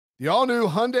The all-new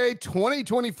Hyundai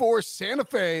 2024 Santa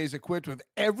Fe is equipped with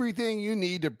everything you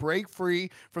need to break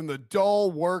free from the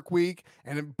dull work week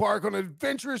and embark on an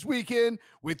adventurous weekend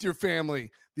with your family.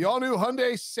 The all-new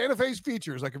Hyundai Santa Fe's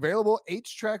features like available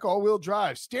H-Track all-wheel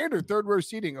drive, standard third-row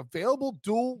seating, available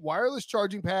dual wireless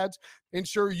charging pads,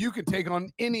 ensure you can take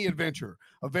on any adventure.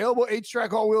 Available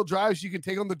H-Track all-wheel drives, you can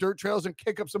take on the dirt trails and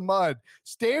kick up some mud.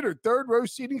 Standard third-row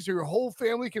seating so your whole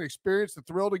family can experience the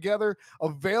thrill together.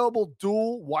 Available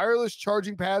dual wireless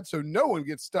charging pads so no one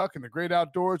gets stuck in the great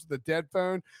outdoors with a dead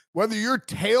phone. Whether you're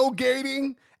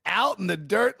tailgating out in the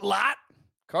dirt lot,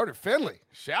 Carter Finley,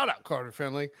 shout out Carter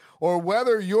Finley, or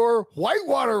whether you're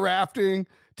whitewater rafting,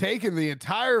 taking the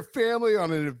entire family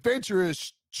on an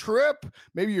adventurous trip,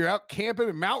 maybe you're out camping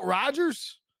at Mount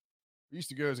Rogers. I used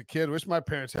to go as a kid. Wish my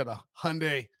parents had a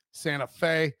Hyundai Santa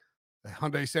Fe. The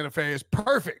Hyundai Santa Fe is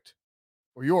perfect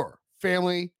for your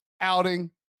family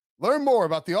outing. Learn more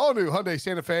about the all-new Hyundai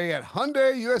Santa Fe at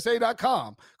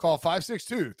HyundaiUSA.com. Call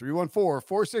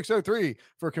 562-314-4603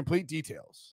 for complete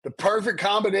details. The perfect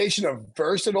combination of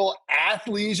versatile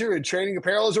athleisure and training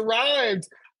apparel has arrived.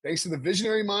 Thanks to the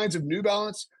visionary minds of New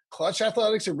Balance, Clutch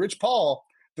Athletics, and Rich Paul,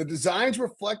 the designs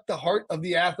reflect the heart of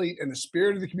the athlete and the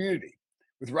spirit of the community.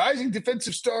 With rising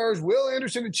defensive stars Will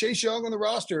Anderson and Chase Young on the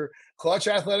roster, Clutch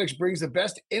Athletics brings the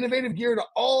best innovative gear to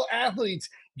all athletes,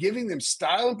 giving them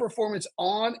style and performance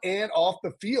on and off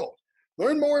the field.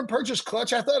 Learn more and purchase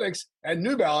Clutch Athletics at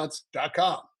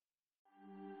NewBalance.com.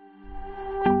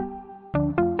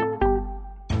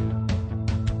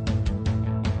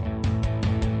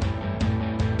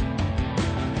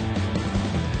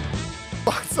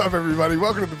 What's up, everybody?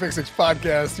 Welcome to the Pick Six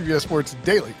Podcast, CBS Sports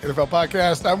Daily NFL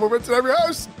Podcast. I'm Will Brinson, I'm your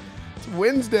host. It's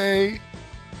Wednesday.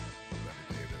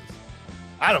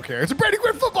 I don't care. It's a Brady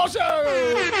Quinn football show.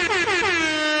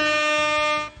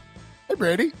 Hey,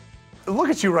 Brady. Look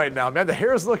at you right now, man. The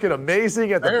hair's looking amazing.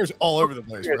 The hair's all over the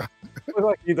place, bro. You look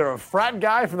like either a frat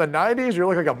guy from the 90s or you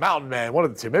look like a mountain man. One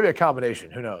of the two. Maybe a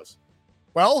combination. Who knows?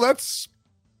 Well, that's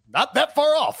not that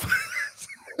far off.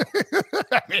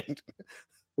 I mean,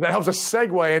 that helps us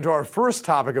segue into our first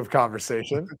topic of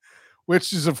conversation,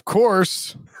 which is, of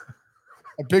course,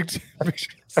 a big.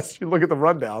 As you look at the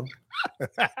rundown.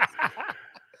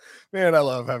 Man, I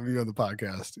love having you on the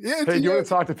podcast. Yeah, hey, do you want to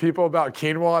talk to people about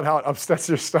quinoa and how it upsets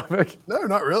your stomach? No,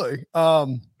 not really.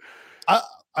 I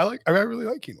really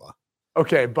like quinoa.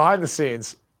 Okay, behind the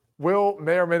scenes, Will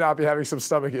may or may not be having some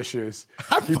stomach issues.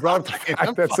 He brought up the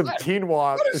fact that some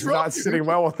quinoa is not sitting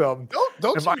well with him.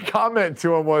 And my comment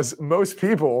to him was, most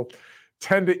people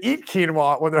tend to eat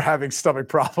quinoa when they're having stomach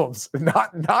problems.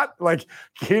 Not like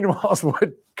quinoa is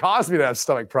what caused me to have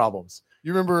stomach problems.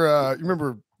 You remember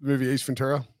the movie Ace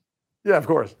Ventura? Yeah, of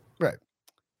course. Right.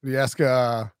 When you ask,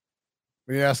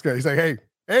 he's like, "Hey,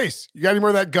 Ace, you got any more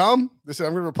of that gum?" This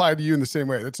I'm going to reply to you in the same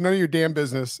way. That's none of your damn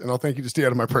business, and I'll thank you to stay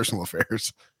out of my personal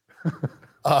affairs.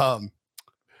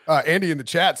 Andy in the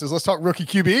chat says, "Let's talk rookie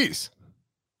QBs."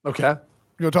 Okay. You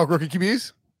want to talk rookie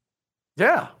QBs?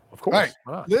 Yeah, of course.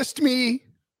 All right. Give me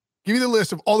the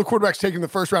list of all the quarterbacks taken in the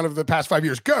first round of the past 5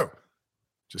 years. Go.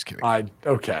 Just kidding.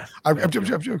 Okay. I'm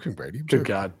joking, Brady. Good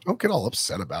God. Don't get all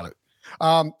upset about it.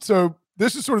 So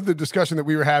this is sort of the discussion that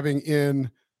we were having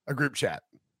in a group chat.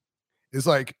 Is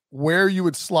like where you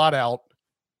would slot out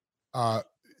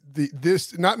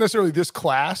this, not necessarily this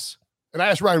class. And I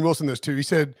asked Ryan Wilson this too. He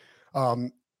said,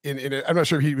 I'm not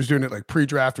sure if he was doing it like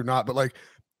pre-draft or not, but like,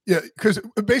 yeah, because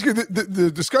basically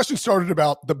the discussion started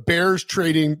about the Bears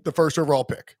trading the first overall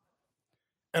pick.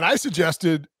 And I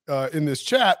suggested in this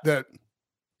chat that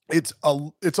it's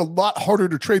a lot harder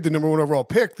to trade the number one overall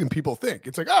pick than people think.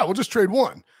 It's like, we'll just trade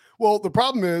one. Well, the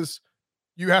problem is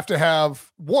you have to have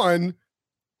a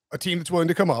team that's willing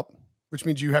to come up, which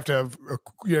means you have to have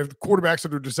quarterbacks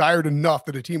that are desired enough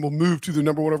that a team will move to the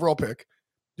number one overall pick.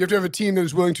 You have to have a team that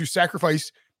is willing to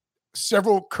sacrifice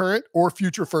several current or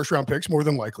future first round picks, more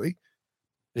than likely.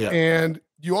 Yeah. And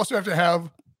you also have to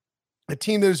have a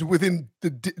team that is within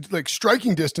the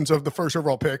striking distance of the first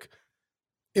overall pick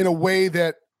in a way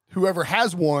that whoever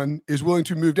has one is willing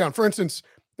to move down. For instance,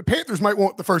 the Panthers might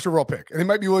want the first overall pick, and they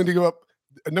might be willing to give up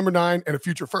a number 9 and a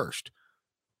future first.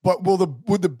 But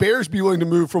would the Bears be willing to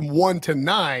move from 1 to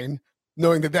 9,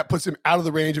 knowing that puts them out of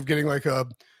the range of getting like a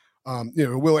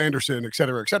Will Anderson, et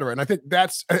cetera, et cetera? And I think I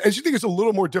just think it's a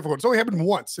little more difficult. It's only happened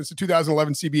once since the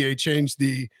 2011 CBA changed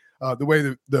the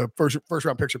way the first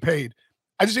round picks are paid.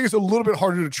 I just think it's a little bit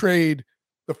harder to trade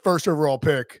the first overall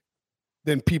pick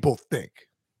than people think.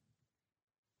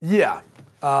 Yeah.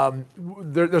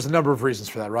 There's a number of reasons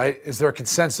for that, right? Is there a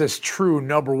consensus true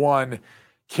number one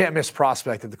can't miss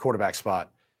prospect at the quarterback spot?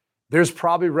 there's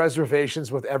probably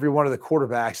reservations with every one of the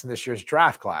quarterbacks in this year's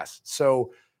draft class.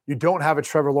 So you don't have a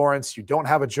Trevor Lawrence, you don't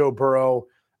have a Joe Burrow,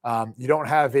 you don't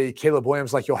have a Caleb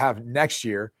Williams like you'll have next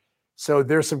year. So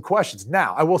there's some questions.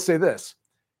 Now, I will say this.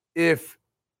 If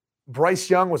Bryce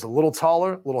Young was a little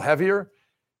taller, a little heavier,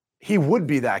 he would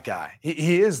be that guy.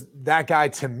 He is that guy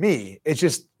to me. It's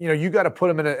just, you got to put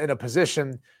him in a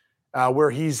position where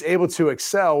he's able to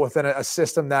excel within a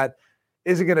system that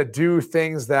isn't going to do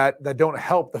things that don't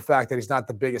help the fact that he's not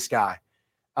the biggest guy.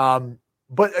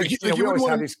 But you wouldn't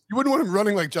want him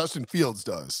running like Justin Fields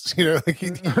does.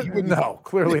 No,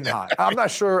 clearly not. I'm not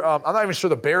sure. I'm not even sure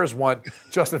the Bears want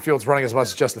Justin Fields running as much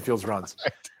as Justin Fields runs.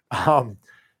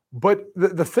 But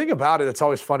the thing about it that's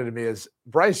always funny to me is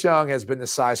Bryce Young has been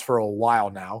this size for a while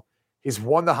now. He's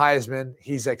won the Heisman.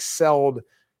 He's excelled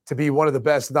to be one of the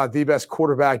best, if not the best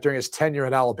quarterback during his tenure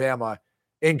at Alabama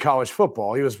in college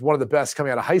football. He was one of the best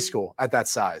coming out of high school at that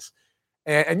size.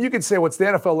 And you can say, what's the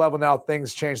NFL level now?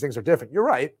 Things change. Things are different. You're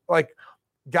right. Like,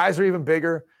 guys are even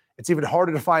bigger. It's even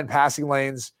harder to find passing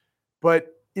lanes. But,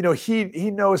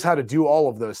 he knows how to do all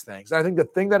of those things. And I think the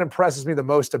thing that impresses me the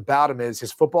most about him is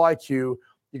his football IQ.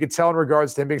 You can tell in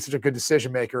regards to him being such a good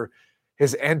decision maker,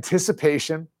 his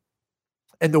anticipation,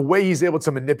 and the way he's able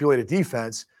to manipulate a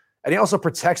defense. And he also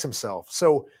protects himself.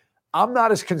 So I'm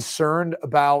not as concerned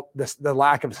about the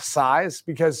lack of size,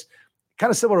 because kind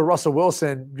of similar to Russell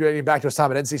Wilson, getting back to his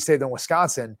time at NC State and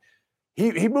Wisconsin,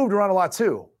 he moved around a lot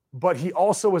too. But he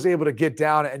also was able to get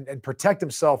down and protect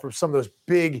himself from some of those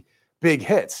big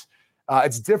hits.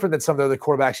 It's different than some of the other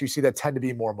quarterbacks you see that tend to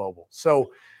be more mobile.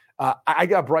 So I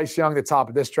got Bryce Young at the top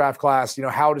of this draft class.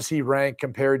 How does he rank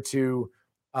compared to,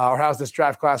 or how's this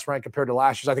draft class rank compared to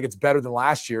last year's? I think it's better than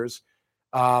last year's.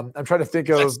 I'm trying to think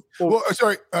of.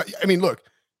 Sorry. Look,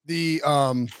 the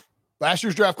last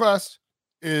year's draft class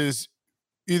is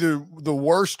either the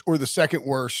worst or the second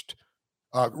worst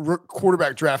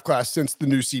quarterback draft class since the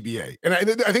new CBA. And I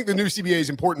think the new CBA is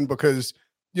important because,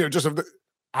 just of the.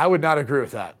 I would not agree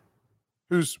with that.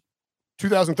 Who's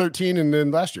 2013 and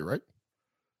then last year, right?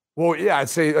 Well, yeah, I'd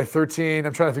say like 13.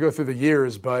 I'm trying to go through the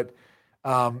years, but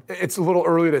it's a little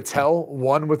early to tell.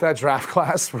 One with that draft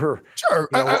class, for sure.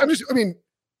 Look,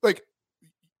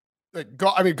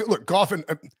 Goff and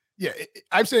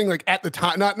I'm saying like at the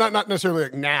time, not necessarily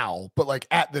like now, but like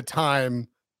at the time,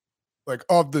 like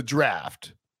of the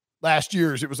draft last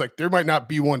year's, it was like there might not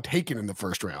be one taken in the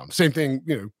first round. Same thing,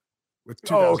 with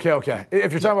 2000. Okay.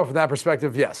 If you're talking about from that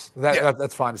perspective, yes,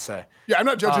 that's fine to say. Yeah, I'm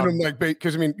not judging them like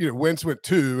because Wentz went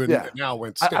 2 and now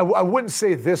Wentz. I wouldn't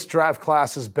say this draft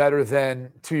class is better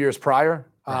than 2 years prior.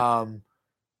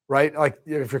 Right? Like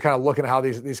if you're kind of looking at how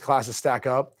these classes stack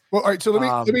up. Well, all right. So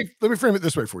let me frame it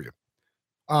this way for you.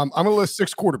 I'm going to list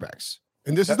 6 quarterbacks,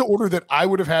 and this is the order that I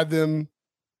would have had them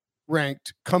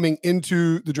ranked coming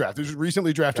into the draft. These are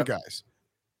recently drafted guys,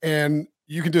 and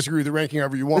you can disagree with the ranking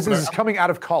however you want. This is coming out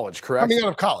of college, correct? Coming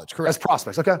out of college, correct? As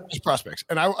prospects, okay. As prospects,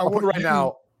 and I'll put it right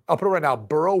now. I'll put it right now.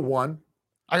 Burrow 1.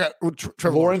 I got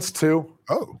Trevor Lawrence 2.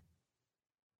 Oh,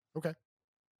 okay.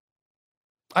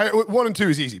 1 and 2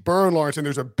 is easy. Burrow and Lawrence, and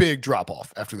there's a big drop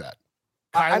off after that.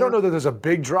 I don't know that there's a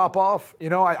big drop off.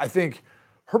 I think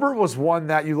Herbert was one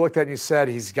that you looked at and you said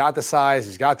he's got the size,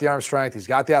 he's got the arm strength, he's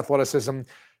got the athleticism,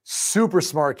 super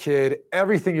smart kid,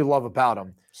 everything you love about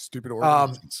him. Stupid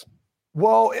Oregon offense.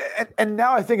 Well, and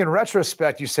now I think in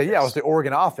retrospect, you say, it was the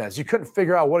Oregon offense. You couldn't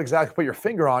figure out what exactly to put your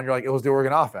finger on. You're like, it was the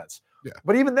Oregon offense. Yeah.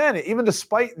 But even then, even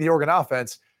despite the Oregon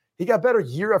offense, he got better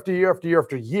year after year after year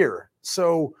after year.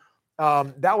 So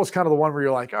that was kind of the one where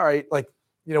you're like, all right, like,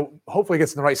 hopefully he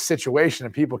gets in the right situation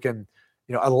and people can,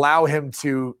 allow him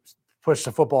to push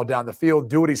the football down the field,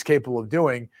 do what he's capable of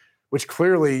doing, which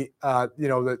clearly,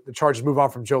 the Chargers move on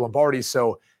from Joe Lombardi.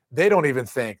 So they don't even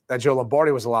think that Joe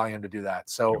Lombardi was allowing him to do that.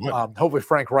 So hopefully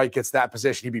Frank Reich gets that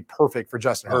position. He'd be perfect for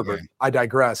Justin Herbert. Man. I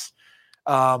digress.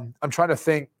 I'm trying to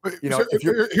think,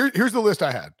 here's the list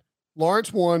I had.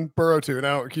 Lawrence 1, Burrow 2, and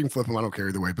I don't keep flipping them. I don't care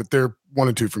either way, but they're 1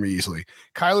 and 2 for me easily.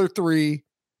 Kyler 3,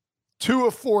 2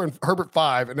 of 4, and Herbert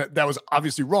 5, and that was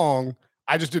obviously wrong.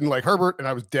 I just didn't like Herbert, and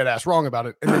I was dead ass wrong about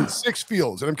it. And then 6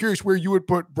 Fields, and I'm curious where you would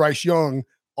put Bryce Young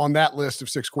on that list of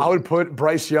 6 quarterbacks. I would put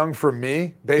Bryce Young for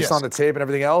me, based on the tape and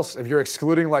everything else. If you're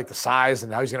excluding like the size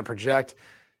and how he's going to project,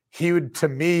 he would, to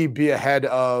me, be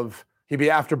he'd be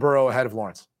after Burrow, ahead of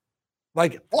Lawrence.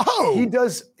 Like, whoa, he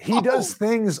does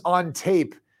things on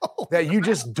tape that you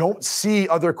just don't see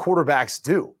other quarterbacks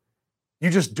do. You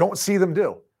just don't see them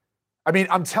do. I mean,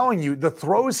 I'm telling you, the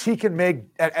throws he can make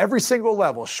at every single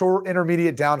level, short,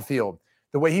 intermediate, downfield,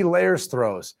 the way he layers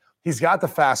throws, he's got the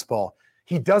fastball.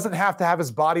 He doesn't have to have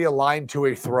his body aligned to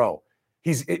a throw.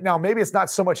 Now maybe it's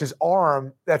not so much his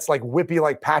arm that's like whippy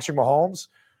like Patrick Mahomes,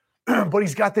 but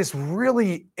he's got this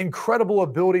really incredible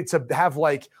ability to have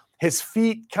like his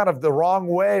feet kind of the wrong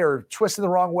way or twisting the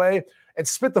wrong way and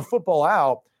spit the football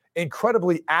out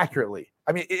incredibly accurately.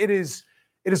 I mean, it is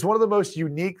one of the most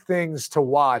unique things to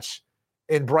watch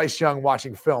in Bryce Young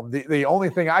watching film. The only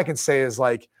thing I can say is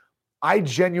like, I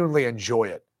genuinely enjoy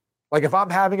it. Like if I'm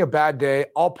having a bad day,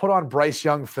 I'll put on Bryce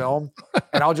Young film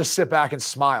and I'll just sit back and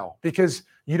smile because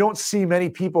you don't see many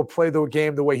people play the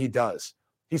game the way he does.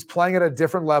 He's playing at a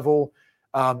different level.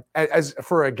 As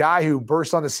for a guy who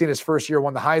burst on the scene his first year,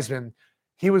 won the Heisman,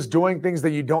 he was doing things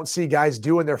that you don't see guys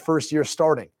do in their first year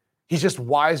starting. He's just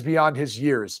wise beyond his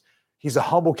years. He's a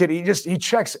humble kid. He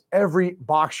checks every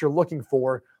box you're looking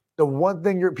for. The one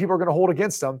thing people are going to hold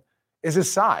against him is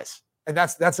his size, and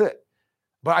that's it.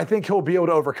 But I think he'll be able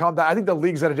to overcome that. I think the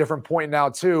league's at a different point now,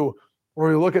 too, where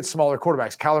we look at smaller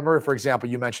quarterbacks. Kyler Murray, for example,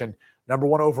 you mentioned, number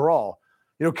 1 overall.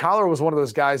 Kyler was one of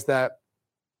those guys that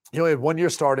he only had 1 year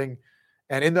starting,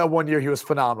 and in that 1 year, he was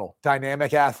phenomenal.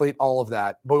 Dynamic athlete, all of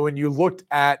that. But when you looked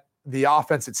at the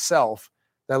offense itself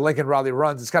that Lincoln Riley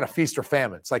runs, it's kind of feast or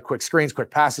famine. It's like quick screens, quick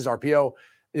passes, RPO,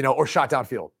 or shot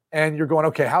downfield. And you're going,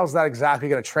 okay, how's that exactly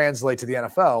going to translate to the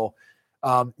NFL?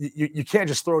 You can't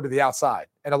just throw to the outside.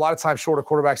 And a lot of times shorter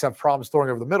quarterbacks have problems throwing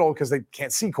over the middle because they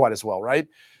can't see quite as well, right?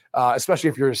 Especially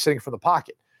if you're sitting from the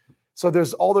pocket. So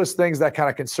there's all those things that kind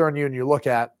of concern you and you look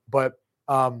at. But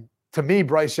to me,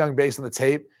 Bryce Young, based on the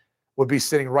tape, would be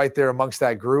sitting right there amongst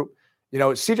that group.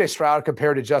 C.J. Stroud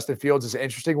compared to Justin Fields is an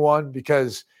interesting one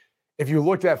because if you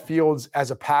looked at Fields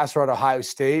as a passer at Ohio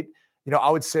State, I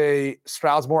would say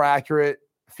Stroud's more accurate.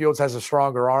 Fields has a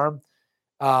stronger arm.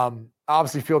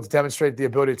 Obviously, Fields demonstrated the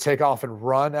ability to take off and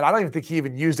run. And I don't even think he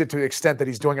even used it to the extent that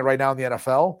he's doing it right now in the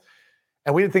NFL.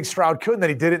 And we didn't think Stroud could, and then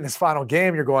he did it in his final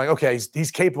game. You're going, okay,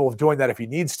 he's capable of doing that if he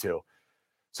needs to.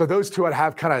 So those two I'd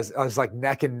have kind of as like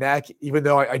neck and neck, even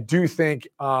though I do think,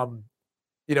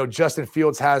 Justin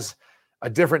Fields has a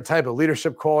different type of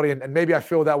leadership quality. And maybe I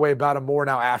feel that way about him more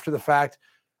now after the fact.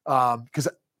 Because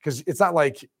it's not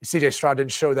like C.J. Stroud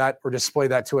didn't show that or display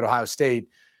that too at Ohio State.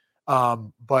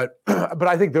 But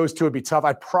I think those two would be tough.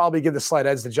 I'd probably give the slight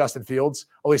edge to Justin Fields,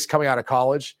 at least coming out of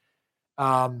college. We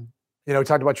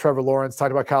talked about Trevor Lawrence,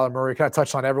 talked about Kyler Murray, kind of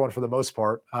touched on everyone for the most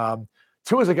part.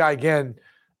 Tua is a guy, again,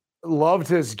 loved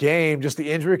his game. Just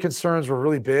the injury concerns were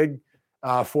really big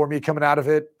for me coming out of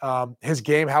it. His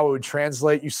game, how it would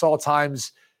translate. You saw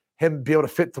times him be able to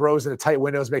fit throws into tight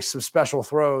windows, make some special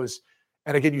throws.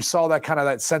 And again, you saw that kind of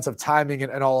that sense of timing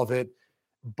and all of it.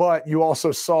 But you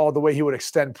also saw the way he would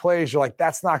extend plays. You're like,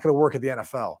 that's not going to work at the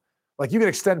NFL. Like you can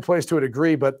extend plays to a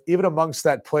degree, but even amongst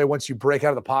that play, once you break out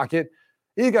of the pocket,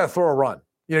 you got to throw a run.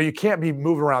 You can't be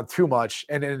moving around too much.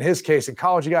 And in his case, in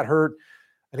college, he got hurt.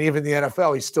 And even in the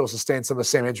NFL, he still sustained some of the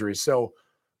same injuries. So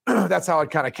that's how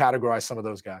I'd kind of categorize some of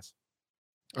those guys.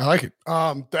 I like it.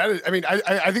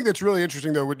 I think that's really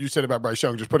interesting, though, what you said about Bryce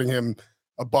Young, just putting him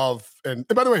above. And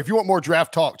by the way, if you want more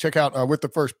draft talk, check out With the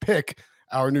First Pick,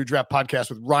 our new draft podcast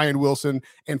with Ryan Wilson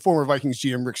and former Vikings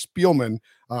GM Rick Spielman.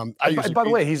 By the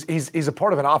way, he's a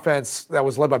part of an offense that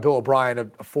was led by Bill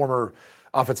O'Brien, a former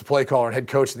offensive play caller and head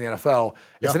coach in the NFL.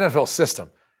 It's an NFL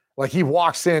system. Like he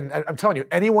walks in, and I'm telling you,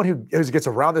 anyone who gets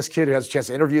around this kid, who has a chance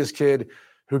to interview this kid,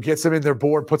 who gets him in their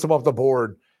board, puts him off the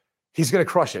board, he's going to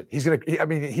crush it. He's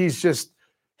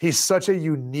such a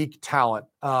unique talent.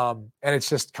 And it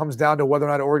just comes down to whether or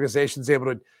not an organization's able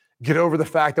to get over the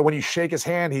fact that when you shake his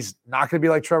hand, he's not going to be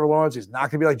like Trevor Lawrence. He's not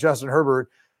going to be like Justin Herbert,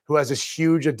 who has this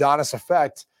huge Adonis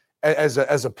effect as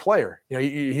a player.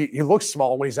 He looks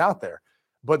small when he's out there,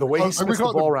 but the way he spins the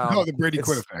ball around. The Brady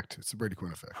Quinn effect. It's the Brady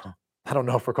Quinn effect. I don't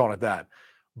know if we're calling it that,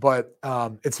 but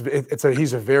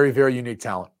he's a very, very unique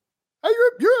talent. Hey,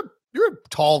 you're a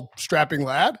tall, strapping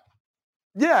lad.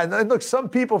 Yeah, and look, some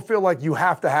people feel like you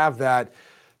have to have that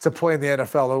to play in the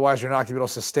NFL. Otherwise, you're not going to be able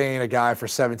to sustain a guy for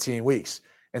 17 weeks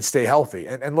and stay healthy.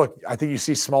 And look, I think you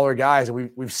see smaller guys,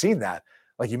 and we've seen that.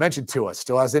 Like you mentioned, Tua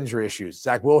still has injury issues.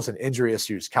 Zach Wilson, injury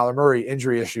issues. Kyler Murray,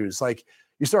 injury issues. Like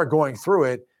you start going through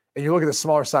it, and you look at the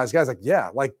smaller size guys.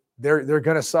 Like they're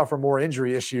going to suffer more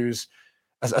injury issues,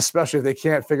 especially if they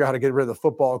can't figure out how to get rid of the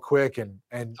football quick and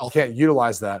can't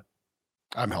utilize that.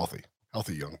 I'm healthy,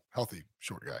 young, healthy,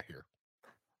 short guy here.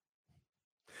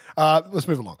 Let's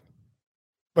move along.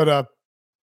 But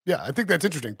I think that's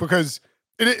interesting because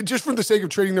it just for the sake of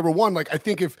trading number one, like I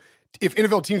think if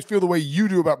NFL teams feel the way you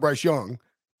do about Bryce Young,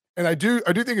 and I do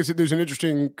think there's an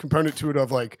interesting component to it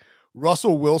of like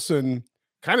Russell Wilson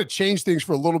kind of changed things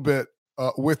for a little bit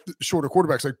with shorter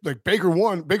quarterbacks. Like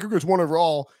Baker goes 1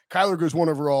 overall, Kyler goes 1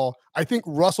 overall. I think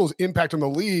Russell's impact on the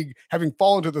league, having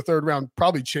fallen to the 3rd round,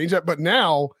 probably changed that. But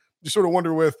now you sort of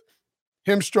wonder with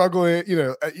him struggling,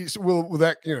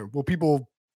 will people,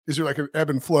 is there like an ebb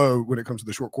and flow when it comes to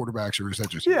the short quarterbacks, or is that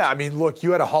just? Yeah, I mean, look,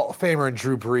 you had a Hall of Famer in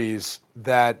Drew Brees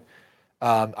that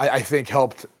I think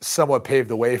helped somewhat pave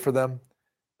the way for them.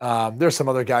 There's some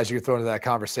other guys you could throw into that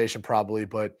conversation probably,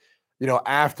 but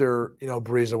after,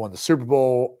 Brees won the Super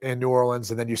Bowl in New Orleans,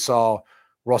 and then you saw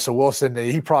Russell Wilson,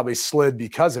 and he probably slid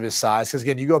because of his size. Because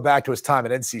again, you go back to his time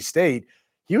at NC State,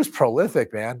 he was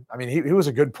prolific, man. I mean, he was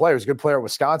a good player. He was a good player at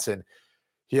Wisconsin.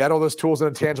 He had all those tools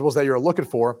and intangibles that you were looking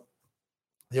for.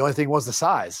 The only thing was the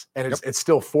size, and it's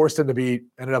still forced him to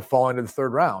ended up falling to the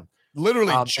 3rd round.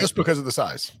 Literally just because of the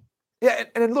size. Yeah,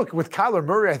 and then look, with Kyler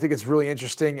Murray, I think it's really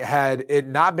interesting. Had it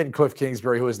not been Cliff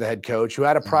Kingsbury, who was the head coach, who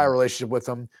had a prior relationship with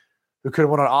him, who could have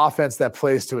won an offense that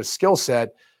plays to his skill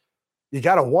set, you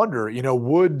got to wonder,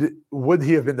 would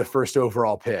he have been the 1st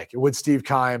overall pick? Would Steve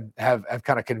Keim have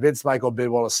kind of convinced Michael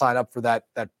Bidwell to sign up for that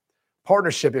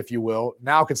partnership, if you will?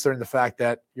 Now, considering the fact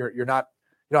that you don't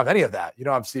have any of that. You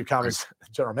don't have Steve Keim as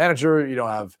general manager. You don't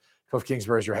have Cliff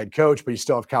Kingsbury as your head coach, but you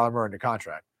still have Kyler Murray in the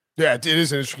contract. Yeah, it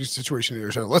is an interesting situation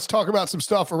here. So let's talk about some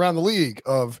stuff around the league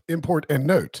of import and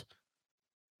note.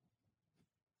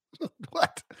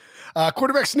 What?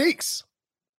 Quarterback sneaks.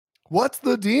 What's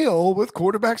the deal with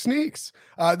quarterback sneaks?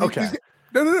 Okay.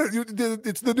 No.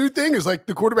 It's the new thing is like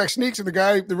the quarterback sneaks and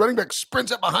the running back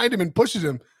sprints up behind him and pushes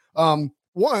him.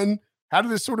 One, how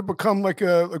did this sort of become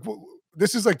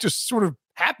this is like just sort of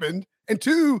happened? And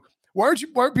 2, why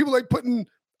aren't people like putting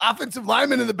offensive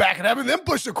linemen in the back and having them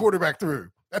push the quarterback through?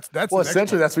 That's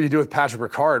essentially that's what you do with Patrick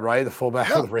Ricard, right? The fullback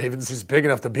of the Ravens. He's big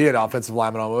enough to be an offensive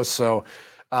lineman almost. So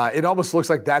it almost looks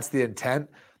like that's the intent.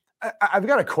 I've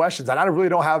got a question that I really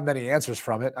don't have many answers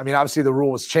from it. I mean, obviously the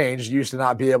rule was changed. You used to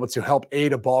not be able to help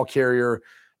aid a ball carrier,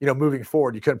 moving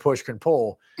forward. You couldn't push, couldn't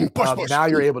pull. Push. Now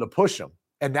you're able to push them.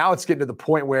 And now it's getting to the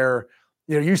point where,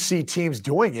 you see teams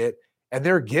doing it and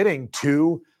they're getting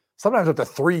 2, sometimes up to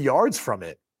 3 yards from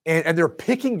it. And they're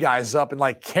picking guys up and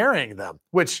like carrying them,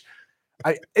 which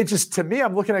to me,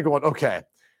 I'm looking at going, okay,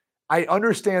 I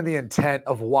understand the intent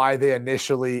of why they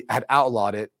initially had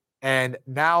outlawed it. And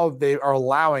now they are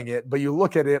allowing it, but you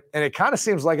look at it and it kind of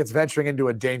seems like it's venturing into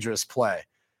a dangerous play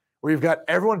where you've got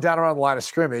everyone down around the line of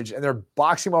scrimmage and they're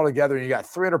boxing all together. And you got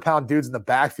 300-pound dudes in the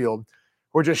backfield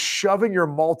who are just shoving your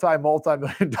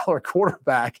multi-million-dollar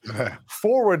quarterback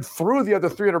forward through the other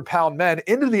 300-pound men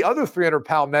into the other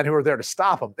 300-pound men who are there to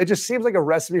stop him. It just seems like a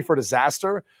recipe for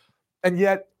disaster. And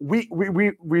yet we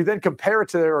then compare it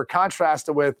to or contrast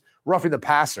it with roughing the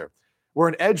passer, where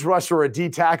an edge rusher or a D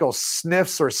tackle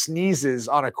sniffs or sneezes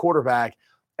on a quarterback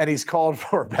and he's called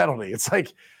for a penalty. It's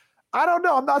like, I don't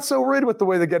know. I'm not so worried with the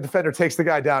way the defender takes the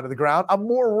guy down to the ground. I'm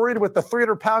more worried with the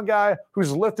 300-pound guy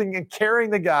who's lifting and carrying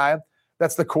the guy,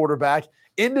 that's the quarterback,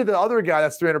 into the other guy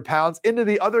that's 300 pounds, into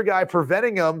the other guy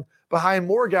preventing him behind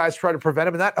more guys trying to prevent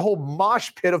him, and that whole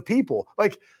mosh pit of people.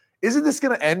 Like, isn't this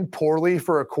going to end poorly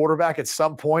for a quarterback at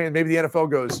some point? And maybe the NFL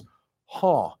goes,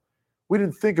 we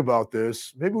didn't think about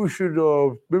this. Maybe we should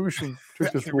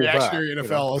take this rule back. Reactionary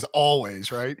NFL is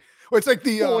always, right? Well, it's like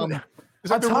the on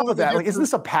top of that, like, isn't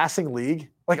this a passing league?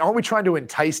 Like, aren't we trying to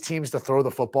entice teams to throw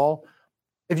the football?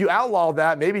 If you outlaw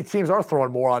that, maybe teams are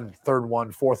throwing more on 3rd and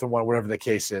 1, 4th and 1, whatever the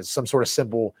case is, some sort of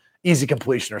simple, easy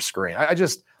completion or screen.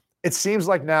 It seems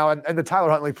like now, and the Tyler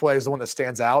Huntley play is the one that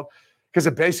stands out because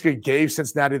it basically gave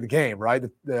Cincinnati the game, right?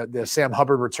 The Sam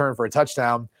Hubbard return for a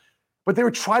touchdown. But they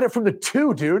were trying it from the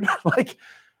 2, dude. Like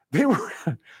they were,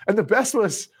 and the best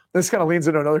was, this kind of leans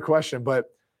into another question, but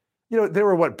they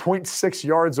were 0.6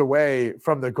 yards away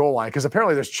from the goal line because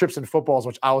apparently there's chips in footballs,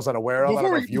 which I was unaware of.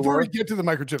 Before we get to the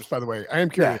microchips, by the way, I am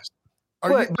curious.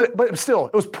 Yeah. But still,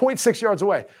 it was 0.6 yards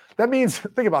away. That means,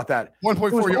 think about that.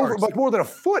 1.4 yards. Like more than a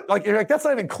foot. Like that's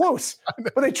not even close.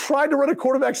 But they tried to run a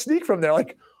quarterback sneak from there.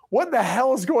 Like, what the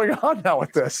hell is going on now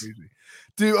with this?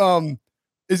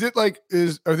 Is it like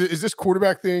is this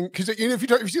quarterback thing? Because if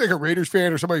you see like a Raiders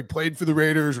fan or somebody who played for the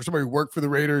Raiders or somebody who worked for the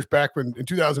Raiders back in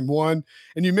 2001,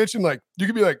 and you mentioned like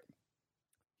you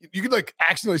could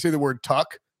accidentally say the word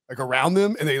tuck like around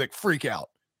them and they like freak out.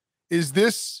 Is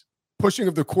this pushing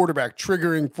of the quarterback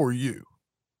triggering for you?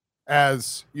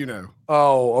 As you know.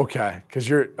 Oh, okay.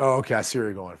 Because okay. I see what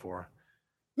you're going for.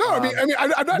 No, I'm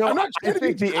not. I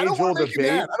think the age-old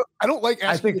debate. I don't like.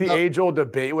 I think the age-old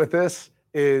debate with this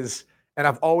is. And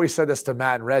I've always said this to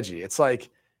Matt and Reggie. It's like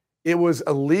it was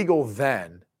illegal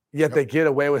then, yet they get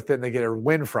away with it and they get a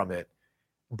win from it.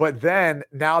 But then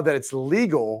now that it's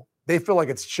legal, they feel like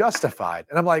it's justified.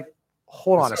 And I'm like,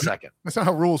 hold on a second. That's not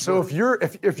how rules work. So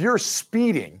if you're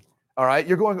speeding, all right,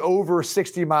 you're going over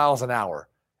 60 miles an hour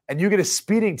and you get a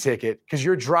speeding ticket because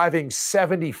you're driving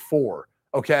 74,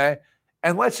 okay?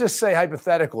 And let's just say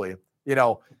hypothetically,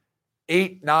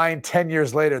 8, 9, 10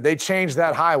 years later, they change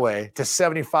that highway to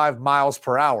 75 miles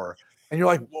per hour. And you're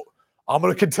like, well, I'm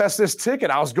going to contest this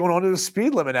ticket. I was going under the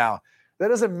speed limit now. That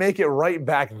doesn't make it right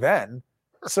back then.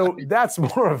 So it's not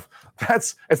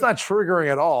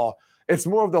triggering at all. It's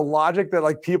more of the logic that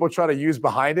like people try to use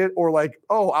behind it, or like,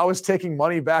 oh, I was taking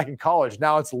money back in college.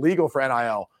 Now it's legal for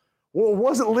NIL. Well, it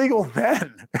wasn't legal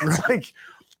then. It's like,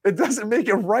 it doesn't make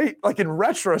it right. Like in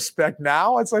retrospect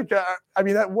now, it's like,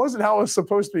 that wasn't how it was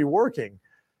supposed to be working.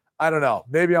 I don't know.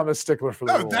 Maybe I'm a stickler for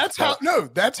the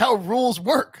rules. That's how rules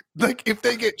work. Like if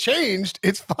they get changed,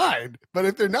 it's fine. But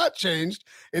if they're not changed,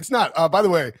 it's not. By the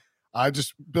way, I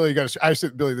sent Billy the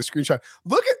screenshot.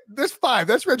 Look at this 5.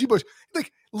 That's Reggie Bush.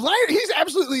 Like Leinart, he's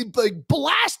absolutely like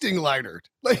blasting Leinart.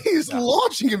 Like he's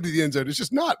launching him to the end zone.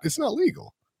 It's not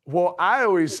legal. Well, I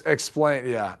always explain.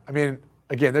 Yeah. I mean,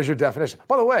 again, there's your definition.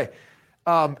 By the way,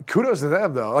 kudos to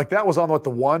them though. Like that was on the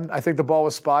 1. I think the ball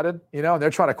was spotted, and they're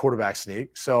trying to quarterback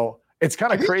sneak. So it's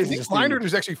kind of crazy. Leinart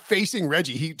is actually facing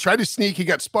Reggie. He tried to sneak. He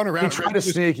got spun around. He tried to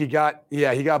sneak. He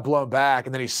got blown back,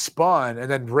 and then he spun, and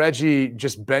then Reggie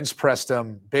just bench pressed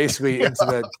him basically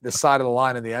into the side of the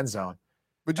line in the end zone.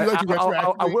 Would you like to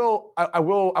retroactively? I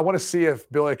want to see if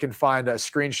Billy can find a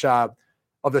screenshot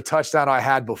of the touchdown I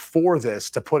had before this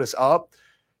to put us up,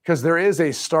 because there is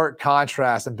a stark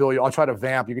contrast. And Billy, I'll try to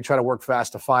vamp. You can try to work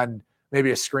fast to find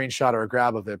maybe a screenshot or a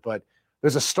grab of it, but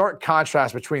there's a stark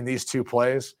contrast between these two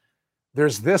plays.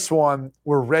 There's this one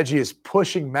where Reggie is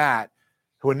pushing Matt,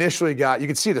 who initially you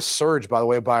can see the surge, by the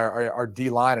way, by our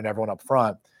D-line and everyone up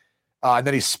front. And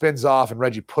then he spins off and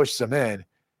Reggie pushes him in.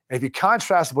 And if you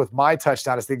contrast it with my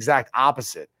touchdown, it's the exact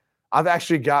opposite. I've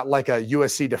actually got like a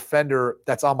USC defender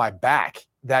that's on my back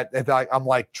that I'm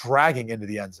like dragging into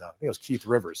the end zone. I think it was Keith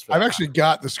Rivers. I've actually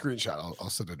got the screenshot. I'll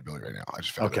send it to Billy right now. I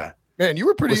just found it. Man, you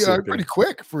were pretty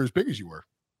quick for as big as you were.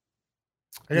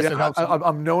 I guess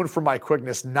I'm known for my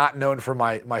quickness, not known for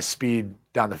my speed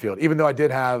down the field, even though I did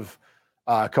have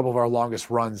a couple of our longest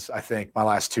runs, I think, my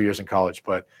last 2 years in college.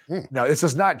 But no, this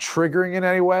is not triggering in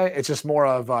any way. It's just more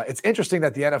of it's interesting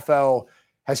that the NFL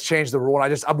has changed the rule.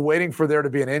 And I'm waiting for there to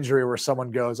be an injury where someone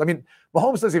goes. I mean,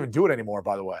 Mahomes doesn't even do it anymore,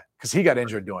 by the way, because he got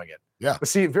injured doing it. Yeah. But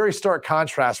see, very stark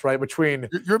contrast, right, between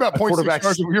you're about 0.6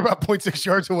 yards. You're about 0.6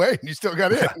 yards away, and you still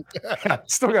got in.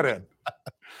 Still got in.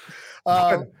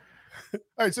 All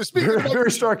right, so speaking of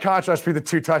very stark contrast between the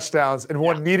 2 touchdowns and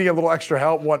one needing a little extra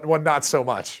help, one not so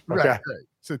much. Okay. Right.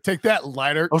 So take that,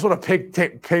 Leinart. I just want to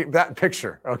take that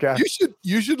picture. Okay.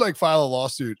 You should like file a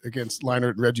lawsuit against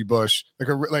Leinart and Reggie Bush,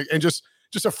 and just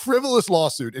a frivolous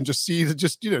lawsuit, and just see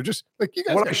just like you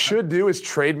guys. What I should do is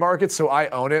trademark it so I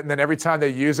own it, and then every time they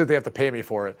use it, they have to pay me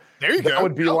for it. There you go. That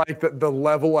would be like the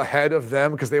level ahead of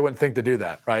them, because they wouldn't think to do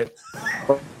that, right?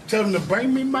 Tell them to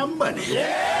bring me my money.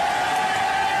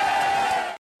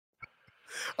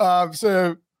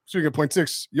 So speaking of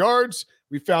 0.6 yards,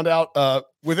 we found out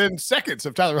within seconds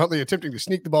of Tyler Huntley attempting to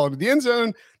sneak the ball into the end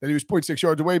zone that he was 0.6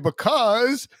 yards away,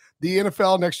 because the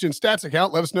NFL Next Gen Stats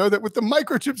account let us know that with the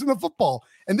microchips in the football,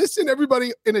 and this sent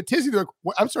everybody in a tizzy. They're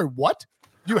like, I'm sorry, what?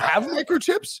 You have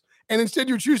microchips? And instead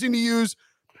you're choosing to use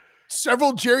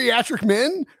several geriatric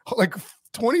men like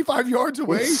 25 yards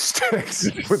away?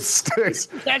 With sticks.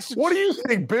 What do you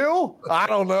think, Bill? I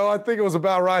don't know. I think it was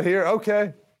about right here.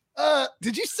 Okay.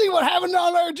 Did you see what happened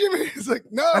down there, Jimmy? He's like,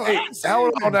 no. Hey,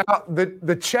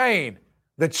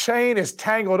 the chain is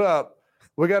tangled up.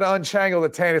 We got to untangle the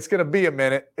chain. It's going to be a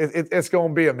minute. It's going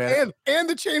to be a minute. And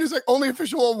the chain is like only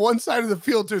official on one side of the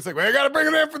field too. It's like, well, I got to bring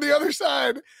it in for the other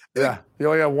side. Yeah, you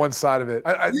only got one side of it.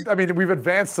 I mean, we've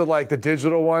advanced to like the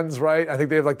digital ones, right? I think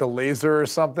they have like the laser or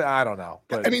something. I don't know.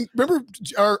 But. I mean, remember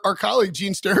our colleague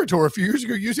Gene Steratore a few years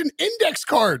ago used an index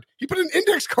card. He put an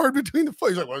index card between the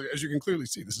foot. He's like, well, as you can clearly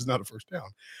see, this is not a first down.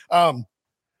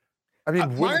 I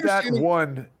mean, would that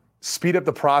one speed up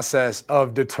the process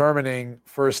of determining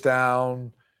first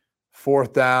down,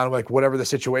 fourth down, like whatever the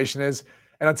situation is?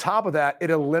 And on top of that,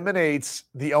 it eliminates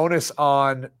the onus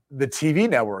on the TV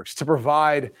networks to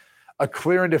provide a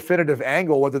clear and definitive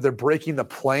angle, whether they're breaking the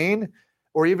plane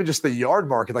or even just the yard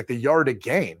market, like the yard to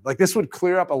gain. Like this would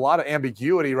clear up a lot of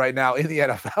ambiguity right now in the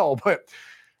NFL, but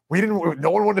no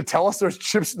one wanted to tell us there's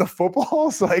chips in the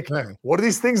footballs. Like, what do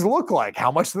these things look like?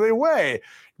 How much do they weigh?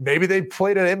 Maybe they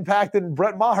played an impact in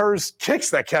Brett Maher's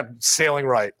kicks that kept sailing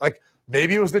right. Like,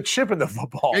 maybe it was the chip in the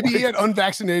football. Maybe he had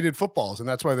unvaccinated footballs, and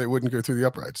that's why they wouldn't go through the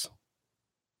uprights.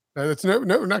 That's no, we're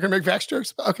not going to make vax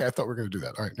jokes. Okay, I thought we were going to do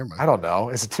that. All right, never mind. I don't know.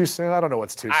 Is it too soon? I don't know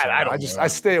what's too soon. I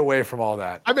stay away from all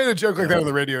that. I made a joke like that on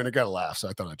the radio and it got a laugh, so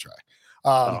I thought I'd try.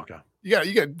 Okay.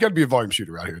 You got to be a volume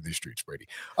shooter out here in these streets, Brady.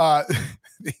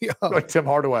 Like Tim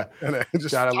Hardaway. I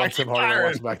love Tim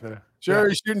Hardaway back then. Sure,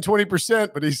 he's shooting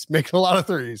 20%, but he's making a lot of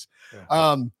threes.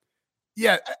 Like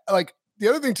the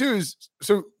other thing too is,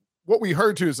 so what we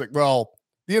heard too is like, well,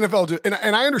 the NFL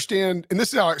and I understand, and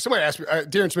this is how somebody asked me,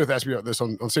 Darren Smith asked me about this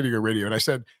on San Diego radio, and I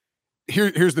said,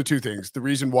 here's the two things. The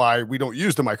reason why we don't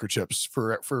use the microchips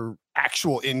for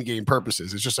actual in-game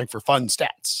purposes is just like for fun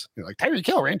stats. Like Tyreek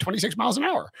Hill ran 26 miles an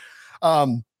hour.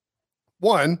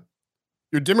 One,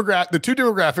 the two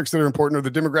demographics that are important are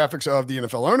the demographics of the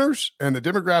NFL owners and the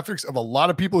demographics of a lot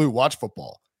of people who watch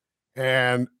football.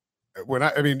 And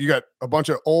you got a bunch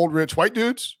of old, rich white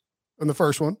dudes in the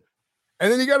first one.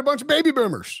 And then you got a bunch of baby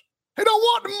boomers. They don't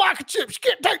want the microchips. You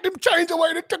can't take them chains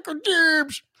away. They took our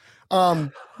jibs. There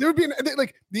would be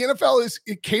like the NFL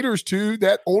it caters to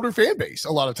that older fan base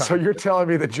a lot of times. So you're telling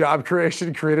me the job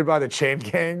creation created by the chain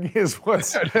gang is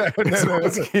what's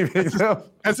keeping them?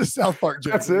 That's a South Park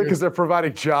joke. That's it, because they're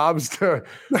providing jobs to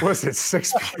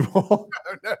 6 people.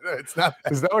 No, it's not.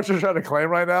 Is that what you're trying to claim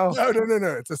right now? No.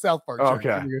 It's a South Park joke.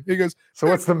 Okay. He goes. So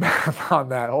what's the math on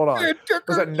that? Hold on.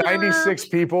 Was that 96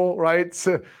 people, right?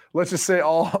 So let's just say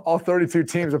all 32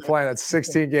 teams are playing. That's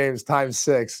 16 games times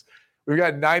 6. We've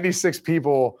got 96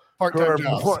 people who are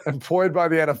employed by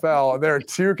the NFL, and they're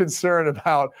too concerned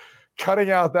about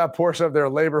cutting out that portion of their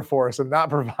labor force and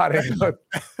not providing.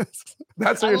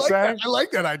 That's what you're saying? I like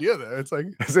that idea, though. It's like,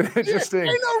 is it interesting?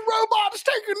 Ain't no robots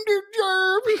taking the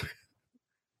job.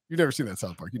 You've never seen that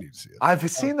South Park. You need to see it. I've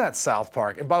seen that South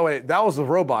Park. And by the way, that was the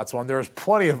robots one. There's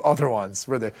plenty of other ones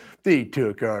where they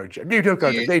took our job. They took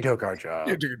our job. They took our job.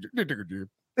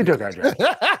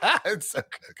 It's so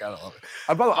good. Gotta love it.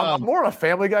 I'm more on a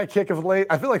Family Guy kick of late.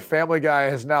 I feel like Family Guy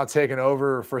has now taken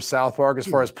over for South Park as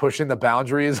far as pushing the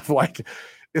boundaries of like,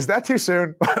 is that too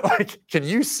soon? Like, can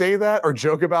you say that or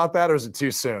joke about that, or is it too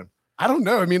soon? I don't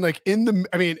know. I mean, like and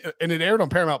it aired on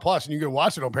Paramount Plus, and you can go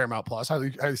watch it on Paramount Plus.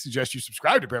 I highly suggest you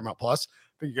subscribe to Paramount Plus.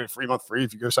 I think you get a free month free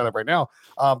if you go sign up right now.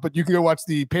 But you can go watch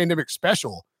the pandemic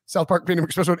special, South Park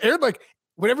pandemic special. It aired like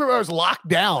whenever I was locked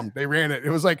down, they ran it. It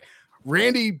was like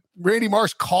Randy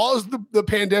Marsh caused the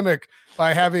pandemic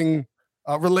by having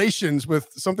relations with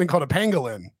something called a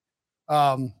pangolin.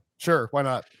 Sure, why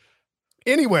not?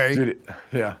 Anyway, dude,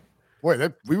 yeah. Boy,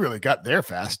 we really got there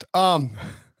fast. Microchip.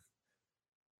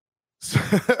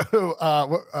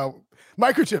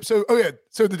 So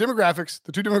the demographics,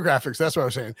 the two demographics, that's what I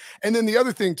was saying. And then the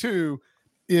other thing too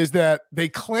is that they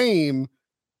claim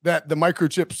that the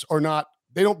microchips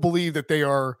they don't believe that they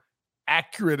are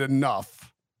accurate enough.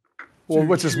 Well,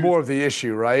 which is more of the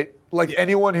issue, right? Like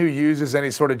anyone who uses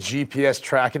any sort of GPS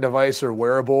tracking device or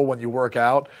wearable when you work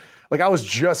out, like I was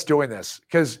just doing this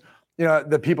because,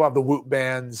 the people have the Whoop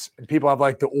bands and people have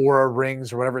like the Oura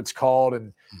rings or whatever it's called.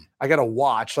 And I got a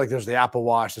watch, like there's the Apple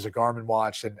Watch, there's a Garmin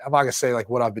watch. And I'm not going to say like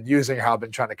what I've been using or how I've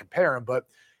been trying to compare them, but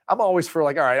I'm always for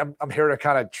like, all right, I'm here to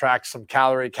kind of track some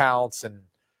calorie counts and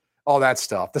all that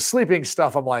stuff. The sleeping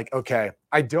stuff, I'm like, okay,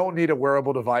 I don't need a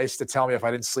wearable device to tell me if I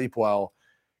didn't sleep well.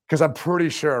 Because I'm pretty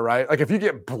sure, right? Like if you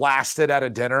get blasted at a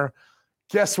dinner,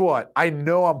 guess what? I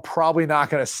know I'm probably not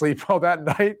going to sleep well that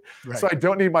night. Right. So I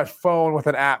don't need my phone with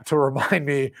an app to remind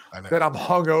me that I'm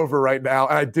hungover right now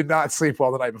and I did not sleep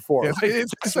well the night before. I got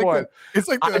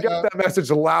that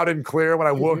message loud and clear when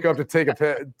I woke up to take a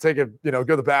go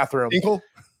to the bathroom.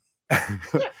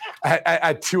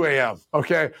 At 2 a.m.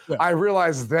 Okay. Yeah. I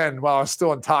realized then while I was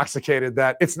still intoxicated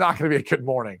that it's not going to be a good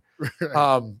morning.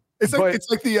 Right. It's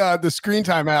like the screen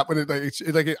time app when I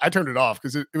turned it off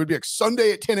because it would be like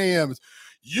Sunday at 10 a.m.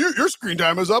 Your screen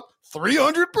time is up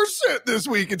 300% this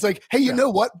week. It's like, hey, you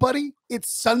know what, buddy?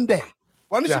 It's Sunday.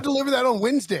 Why don't you deliver that on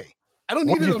Wednesday? I don't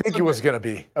need it. What do you think it was going to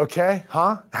be? Okay,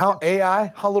 huh? How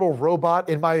AI? How little robot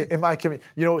in my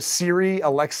Siri,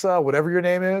 Alexa, whatever your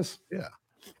name is? Yeah.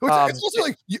 It's also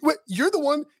like you're the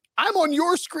one. I'm on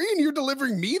your screen. You're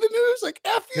delivering me the news. Like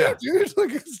F you, dude.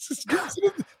 Like it's just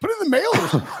put it in the mail. Or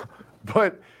something.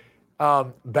 But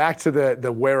back to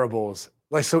the wearables.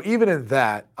 Like so, even in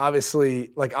that,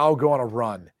 obviously, like I'll go on a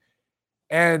run,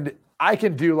 and I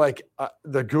can do like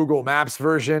the Google Maps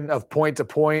version of point to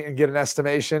point and get an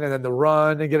estimation, and then the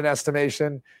run and get an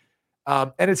estimation.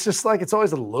 And it's just like it's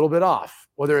always a little bit off.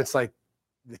 Whether it's like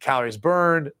the calories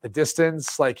burned, the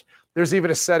distance, like. There's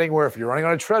even a setting where if you're running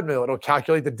on a treadmill, it'll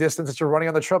calculate the distance that you're running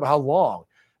on the treadmill, how long,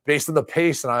 based on the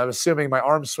pace. And I'm assuming my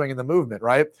arm swing and the movement,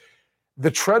 right?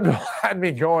 The treadmill had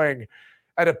me going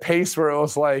at a pace where it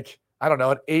was like, I don't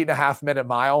know, an 8.5 minute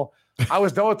mile. I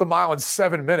was done with the mile in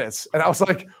 7 minutes. And I was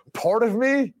like, part of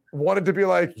me wanted to be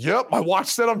like, yep, my watch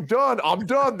said I'm done. I'm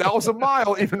done. That was a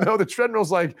mile, even though the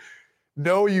treadmill's like,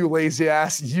 no, you lazy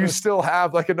ass. You still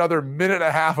have like another minute and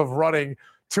a half of running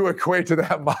to equate to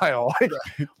that mile. Like,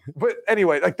 but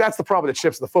anyway, like that's the problem with the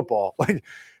chips in the football. Like,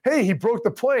 hey, he broke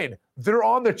the plane. They're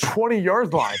on the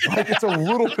 20-yard line. Like it's a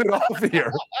little bit off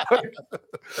here. Like,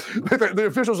 the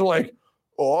officials are like,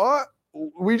 oh,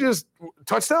 we just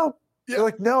touchdown? Yeah. They're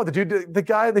like, no, the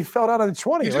guy, they fell down on the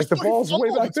 20. Like the ball's way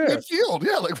back there. Midfield.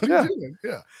 Yeah, like what are you doing?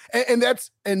 Yeah.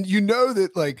 And you know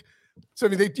that like, so I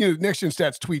mean, Next Gen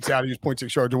Stats tweets out, he's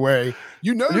 0.6 yards away.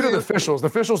 The officials. The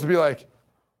officials to be like,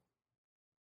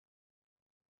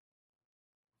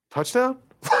 touchdown?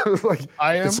 Like,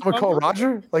 did someone call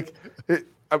Roger? Like,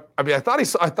 I mean, I thought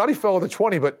he fell on the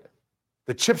 20, but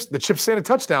the chips saying a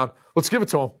touchdown. Let's give it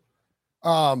to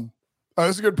him.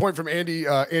 That's a good point from Andy.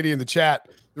 Andy in the chat.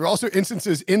 There are also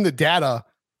instances in the data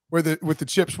with the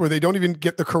chips where they don't even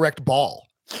get the correct ball.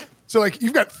 So like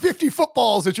you've got 50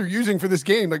 footballs that you're using for this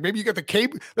game. Like maybe you got the K,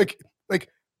 like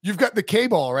you've got the K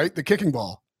ball, right? The kicking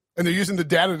ball, and they're using the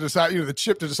data to decide, the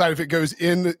chip to decide if it goes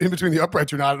in between the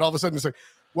uprights or not. And all of a sudden it's like,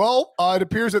 well, it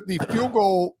appears that the field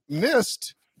goal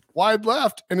missed wide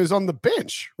left and is on the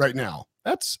bench right now.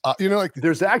 That's like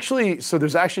there's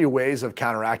actually ways of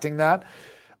counteracting that.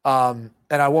 And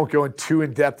I won't go too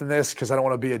in depth in this because I don't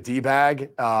want to be a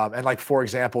D-bag. And like, for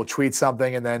example, tweet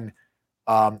something and then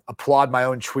applaud my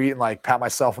own tweet and like pat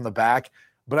myself on the back.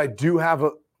 But I do have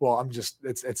there's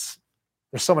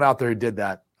someone out there who did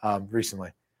that recently.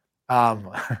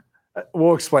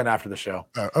 We'll explain after the show.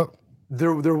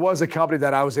 There was a company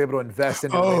that I was able to invest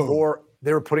in.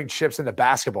 They were putting chips into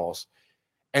basketballs.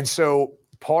 And so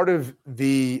part of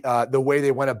the way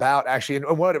they went about actually,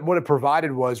 and what it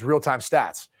provided was real-time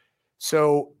stats.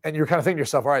 So, and you're kind of thinking to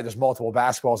yourself, all right, there's multiple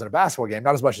basketballs in a basketball game,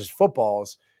 not as much as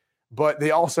footballs, but they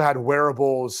also had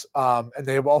wearables, and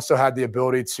they also had the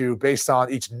ability to, based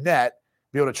on each net,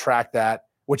 be able to track that,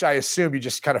 which I assume you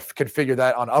just kind of configure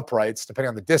that on uprights, depending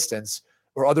on the distance,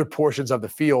 or other portions of the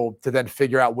field to then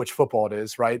figure out which football it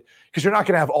is, right? Because you're not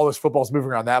going to have all those footballs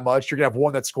moving around that much. You're going to have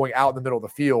one that's going out in the middle of the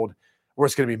field where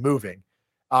it's going to be moving.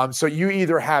 So you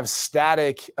either have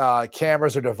static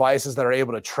cameras or devices that are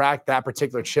able to track that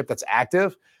particular chip that's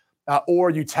active, or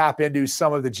you tap into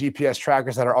some of the GPS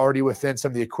trackers that are already within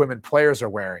some of the equipment players are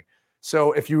wearing.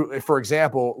 So if you, for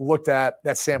example, looked at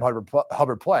that Sam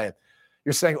Hubbard play,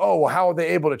 you're saying, oh, well, how are they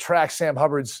able to track Sam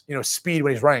Hubbard's speed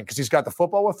when he's running? Because he's got the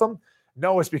football with him?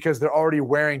 No, it's because they're already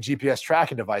wearing GPS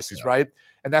tracking devices, right?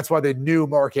 And that's why they knew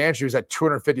Mark Andrews at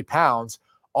 250 pounds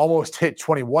almost hit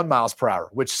 21 miles per hour,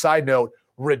 which, side note,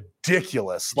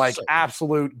 ridiculous, like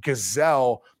absolute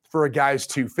gazelle for a guy who's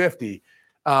 250.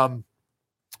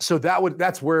 So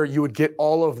that's where you would get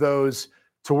all of those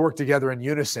to work together in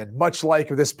unison, much like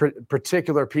this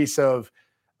particular piece of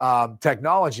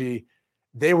technology.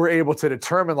 They were able to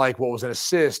determine like what was an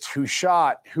assist, who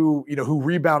shot, who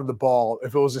rebounded the ball,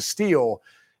 if it was a steal.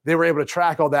 They were able to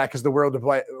track all that because the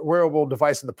wearable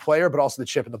device in the player, but also the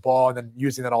chip in the ball, and then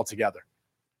using that all together.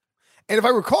 And if I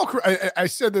recall, I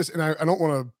said this, and I don't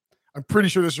want to. I'm pretty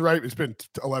sure this is right. It's been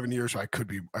 11 years, so I could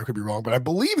be wrong. But I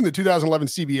believe in the 2011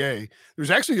 CBA,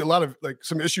 there's actually a lot of like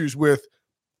some issues with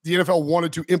the NFL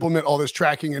wanted to implement all this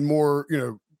tracking and more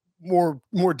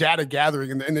data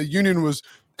gathering, and the union was,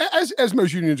 as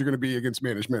most unions are going to be against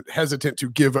management, hesitant to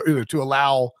give to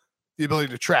allow the ability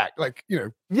to track,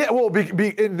 Yeah, well,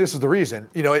 and this is the reason.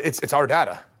 It's our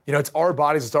data. It's our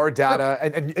bodies, it's our data,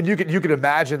 and you can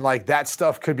imagine like that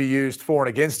stuff could be used for and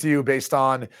against you based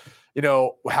on,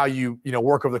 how you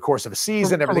work over the course of a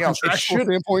season, everything else. It should,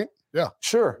 standpoint, yeah,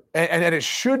 sure, and it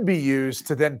should be used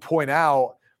to then point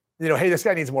out, hey, this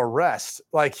guy needs more rest.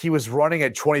 Like he was running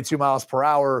at 22 miles per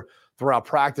hour throughout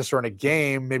practice or in a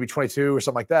game, maybe 22 or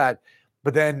something like that.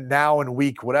 But then now in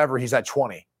week whatever, he's at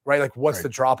 20, right? Like what's the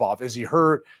drop off? Is he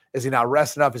hurt? Is he not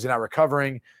resting enough? Is he not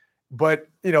recovering? But,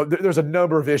 there's a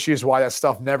number of issues why that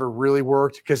stuff never really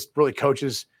worked, because really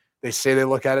coaches, they say they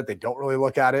look at it. They don't really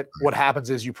look at it. What happens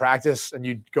is you practice and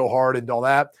you go hard and all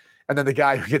that. And then the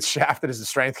guy who gets shafted is the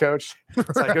strength coach.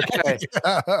 It's like, okay,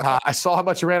 I saw how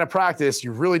much you ran at practice.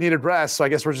 You really needed rest. So I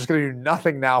guess we're just going to do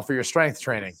nothing now for your strength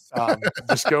training.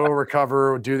 Just go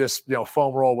recover, do this,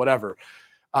 foam roll, whatever.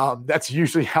 That's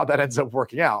usually how that ends up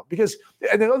working out. Because,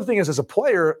 and the other thing is, as a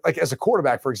player, like as a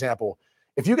quarterback, for example,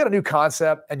 if you got a new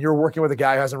concept and you're working with a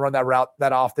guy who hasn't run that route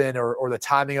that often, or the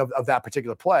timing of that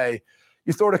particular play,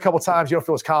 you throw it a couple times, you don't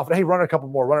feel as confident. Hey, run it a couple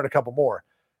more.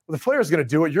 Well, the player is going to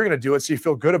do it. You're going to do it. So you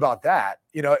feel good about that.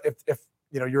 If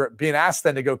you're being asked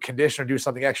then to go condition or do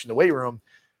something extra in the weight room,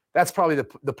 that's probably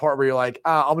the part where you're like,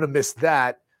 I'm going to miss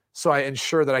that so I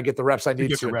ensure that I get the reps I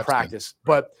need to in practice.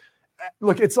 But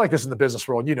look, it's like this in the business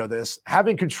world. You know this.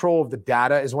 Having control of the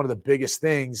data is one of the biggest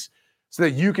things so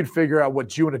that you can figure out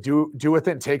what you want to do with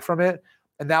it and take from it.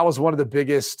 And that was one of the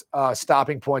biggest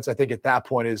stopping points, I think, at that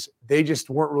point is they just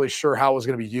weren't really sure how it was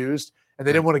going to be used. And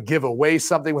they didn't want to give away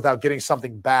something without getting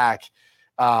something back.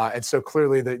 And so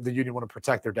clearly the union want to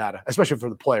protect their data, especially for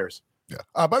the players.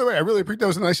 Yeah. By the way, I really appreciate that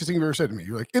was the nicest thing you've ever said to me.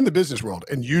 You're like, in the business world,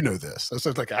 and you know this. So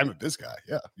it's like, I'm a biz guy.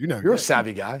 Yeah. You're a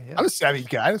savvy guy. Yeah. I'm a savvy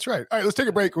guy. That's right. All right, let's take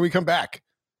a break. When we come back,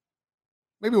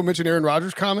 maybe we'll mention Aaron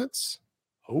Rodgers' comments.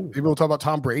 Oh. Maybe we'll talk about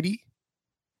Tom Brady.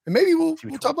 And maybe we'll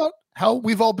talk about how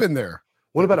we've all been there.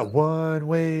 What about a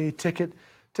one-way ticket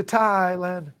to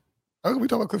Thailand? Oh, we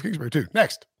talk about Cliff Kingsbury too.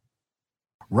 Next.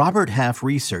 Robert Half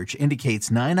research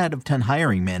indicates 9 out of 10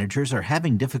 hiring managers are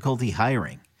having difficulty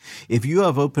hiring. If you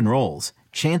have open roles,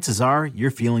 chances are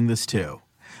you're feeling this too.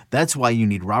 That's why you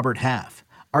need Robert Half.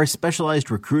 Our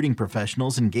specialized recruiting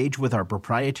professionals engage with our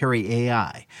proprietary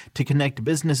AI to connect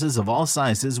businesses of all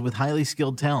sizes with highly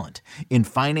skilled talent in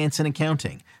finance and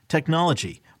accounting,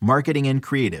 technology, marketing and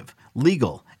creative,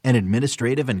 legal, and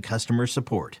administrative and customer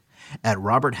support. At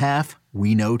Robert Half,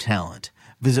 we know talent.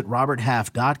 Visit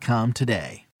roberthalf.com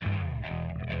today.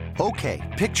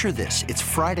 Okay, picture this. It's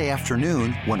Friday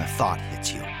afternoon when a thought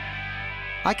hits you.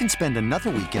 I can spend another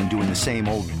weekend doing the same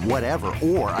old whatever,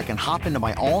 or I can hop into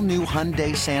my all-new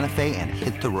Hyundai Santa Fe and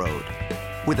hit the road.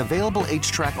 With available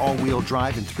H-Track all-wheel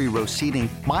drive and 3-row seating,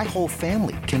 my whole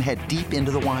family can head deep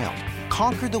into the wild.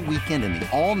 Conquer the weekend in the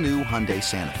all-new Hyundai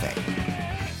Santa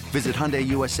Fe. Visit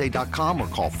HyundaiUSA.com or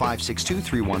call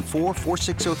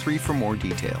 562-314-4603 for more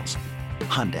details.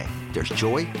 Hyundai, there's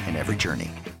joy in every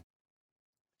journey.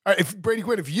 All right, if Brady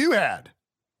Quinn, if you had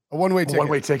a one-way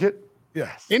ticket. Yeah.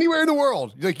 Anywhere in the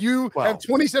world. Like you have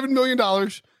 $27 million.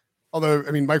 Although,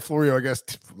 I mean, Mike Florio, I guess,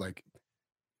 like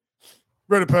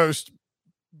wrote a post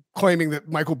claiming that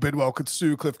Michael Bidwell could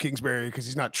sue Cliff Kingsbury because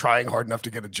he's not trying hard enough to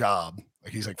get a job.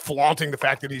 Like he's like flaunting the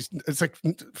fact that it's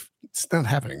not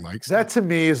happening, Mike. That to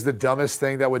me is the dumbest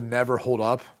thing that would never hold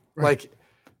up. Right. Like,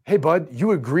 hey, bud,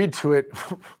 you agreed to it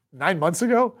 9 months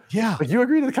ago. Yeah. Like you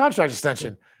agreed to the contract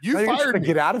extension. You now fired me. To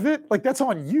get out of it? Like that's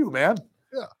on you, man.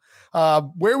 Yeah.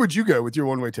 Where would you go with your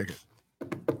one-way ticket?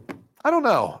 I don't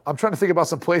know. I'm trying to think about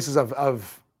some places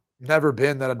I've never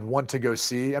been that I'd want to go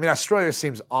see. I mean, Australia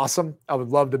seems awesome. I would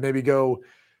love to maybe go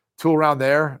tool around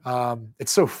there.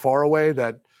 It's so far away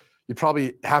that you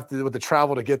probably have to, with the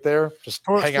travel to get there, just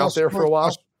hang out there for a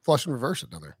while. Flush and reverse it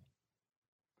down there.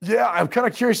 Yeah, I'm kind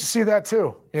of curious to see that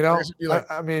too. You know,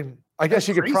 I mean, I guess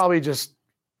you could probably just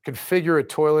configure a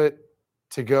toilet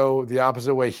to go the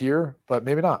opposite way here, but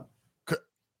maybe not.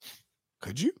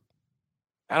 Could you?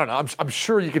 I don't know. I'm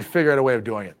sure you could figure out a way of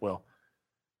doing it, Will.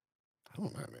 I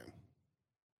don't know, man.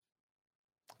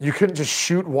 You couldn't just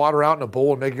shoot water out in a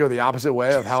bowl and make it go the opposite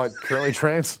way of how it currently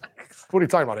trains? What are you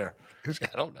talking about here?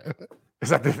 I don't know. Is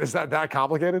that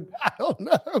complicated? I don't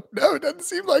know. No, it doesn't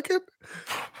seem like it.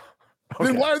 Okay.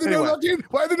 Then why are there no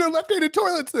left-handed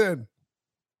toilets then?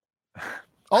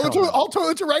 All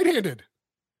toilets are right-handed.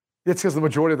 It's because the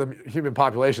majority of the human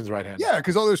population is right-handed. Yeah,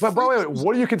 because all those. But by the way,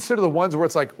 what do you consider the ones where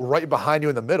it's like right behind you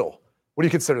in the middle? What do you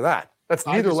consider that? That's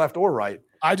neither left or right.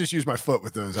 I just use my foot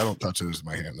with those. I don't touch those with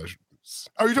my hand.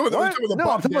 Are you talking about the No,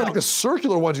 I'm talking about like the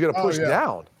circular ones you got to push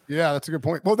down. Yeah, that's a good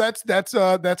point. Well, that's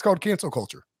called cancel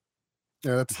culture.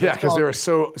 Yeah, because they were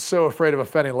so afraid of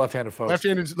offending left-handed folks.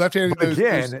 Left-handed. But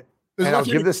again, and I'll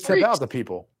give this tip out to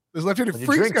people. There's left-handed when you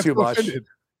freaks drink too much. Offended.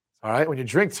 All right, when you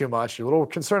drink too much, you're a little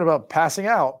concerned about passing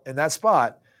out in that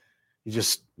spot. You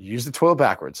just use the toilet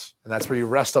backwards, and that's where you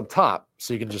rest up top,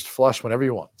 so you can just flush whenever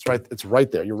you want. It's right. It's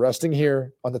right there. You're resting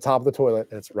here on the top of the toilet,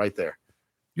 and it's right there.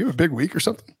 You have a big week or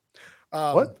something?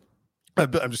 What?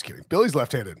 I'm just kidding. Billy's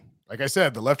left-handed. Like I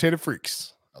said, the left-handed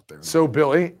freaks out there. So,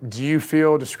 Billy, do you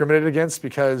feel discriminated against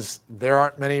because there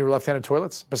aren't many left-handed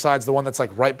toilets besides the one that's like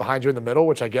right behind you in the middle,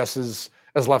 which I guess is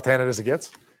as left-handed as it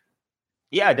gets?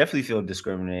 Yeah, I definitely feel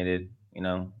discriminated. You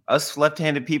know, us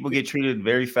left-handed people get treated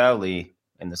very foully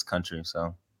in this country.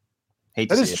 So, hate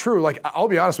to see it. That is true. Like, I'll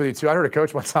be honest with you too. I heard a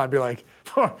coach one time be like,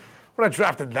 "We're not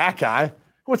drafting that guy.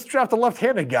 Let's draft a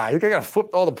left-handed guy. You got to flip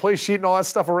all the play sheet and all that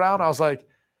stuff around." I was like,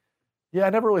 "Yeah, I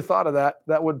never really thought of that.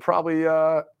 That would probably be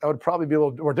a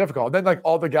little more difficult." And then, like,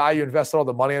 all the guy you invested all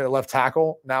the money in at left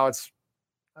tackle, now it's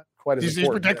not quite as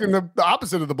important. He's protecting the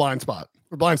opposite of the blind spot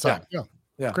or blind side.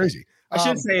 Yeah. Crazy. I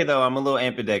should say, though, I'm a little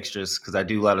ambidextrous because I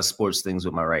do a lot of sports things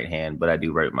with my right hand, but I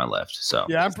do write with my left. So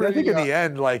yeah, I think in the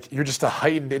end, like, you're just a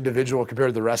heightened individual compared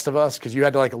to the rest of us because you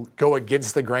had to like go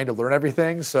against the grain to learn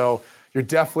everything. So you're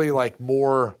definitely like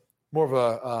more of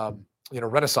a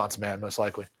Renaissance man, most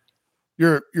likely.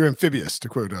 You're amphibious, to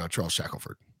quote Charles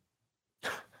Shackelford.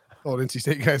 Old NC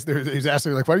State guys, he's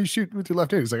asking like, why do you shoot with your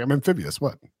left hand? He's like, I'm amphibious.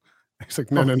 What? He's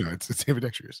like, no, it's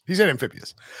ambidextrous. He said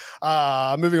amphibious.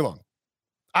 Moving along.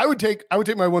 I would take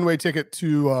my one-way ticket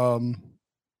to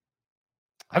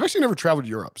I've actually never traveled to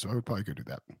Europe, so I would probably go do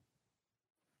that.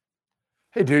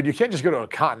 Hey, dude, you can't just go to a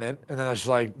continent and then it's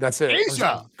like, that's it.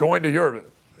 Asia. Going to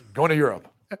Europe.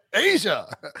 Asia.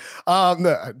 No,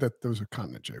 that was a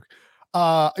continent joke.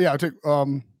 Yeah, I'd take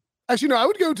actually no, I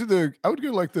would go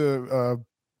like the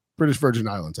British Virgin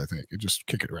Islands, I think, and just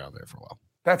kick it around there for a while.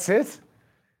 That's it?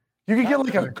 You could get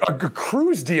like a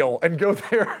cruise deal and go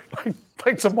there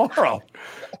like tomorrow.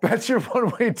 That's your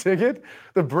one-way ticket?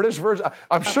 The British Virgin.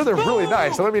 I'm sure they're really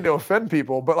nice. I don't mean to offend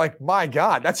people, but like, my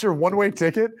God, that's your one-way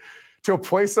ticket to a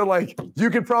place that like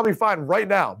you could probably find right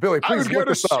now. Billy, please look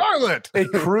this up. Charlotte. A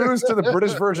cruise to the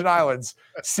British Virgin Islands.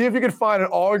 See if you can find an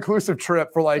all-inclusive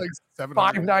trip for like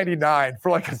 $5.99 for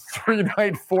like a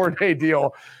 3-night, 4-day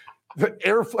deal. The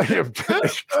airplane.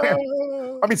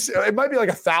 I mean, it might be like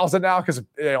 $1,000 now because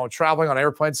traveling on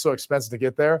airplanes is so expensive to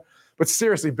get there. But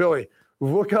seriously, Billy,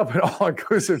 look up an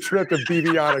all-inclusive trip to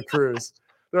BV on a cruise.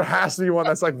 There has to be one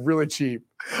that's like really cheap.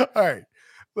 All right,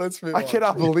 let's move on. I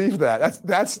cannot believe that.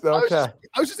 That's okay.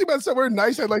 I was just thinking about somewhere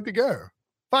nice I'd like to go.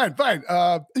 Fine.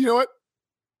 You know what?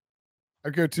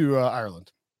 I'd go to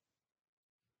Ireland.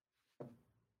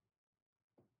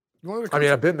 I mean,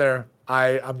 I've been there.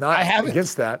 I'm not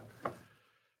against that.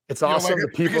 It's awesome. The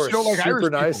people are super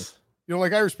nice. You don't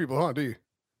like Irish people, huh? Do you?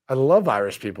 I love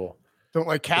Irish people. Don't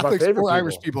like Catholics or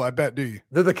Irish people, I bet, do you?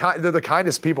 They're the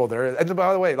kindest people there. And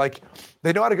by the way, like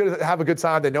they know how to have a good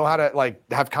time. They know how to like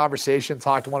have conversation,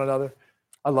 talk to one another.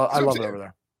 I love it over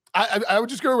there. I would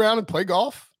just go around and play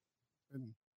golf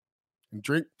and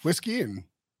drink whiskey and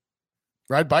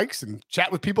ride bikes and chat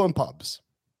with people in pubs.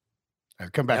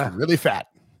 I'd come back really fat.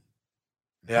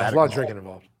 Yeah, there's a lot of drinking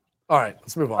involved. All right,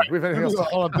 let's move on. Do we have anything else?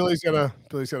 Oh, Billy's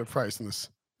got a price in this.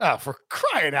 Oh, for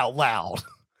crying out loud.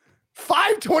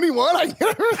 $5.21.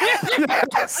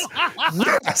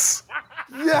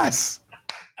 Yes.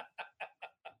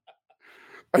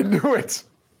 I knew it.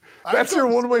 That's your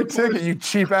one-way ticket, you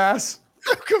cheap ass.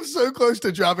 I've come so close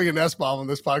to dropping an S-bomb on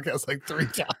this podcast like 3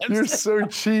 times. You're so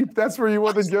cheap. That's where you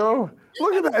want to go.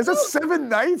 Look at that. Is that 7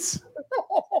 nights?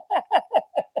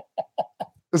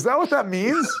 Is that what that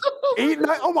means? 8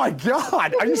 nights? Oh my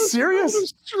God. Are you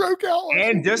serious? Stroke out.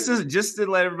 And just to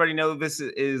let everybody know, this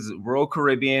is Royal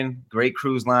Caribbean, great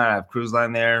cruise line. I have cruise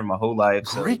line there my whole life.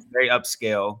 So it's very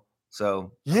upscale.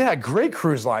 So yeah, great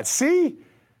cruise line. See?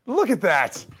 Look at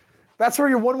that. That's where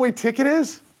your one-way ticket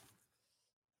is?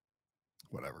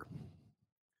 Whatever.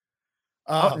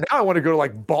 Now I want to go to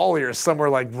like Bali or somewhere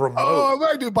like remote. Oh, I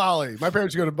might do Bali. My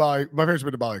parents go to Bali. My parents have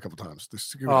been to Bali a couple times.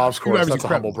 Of course. That's a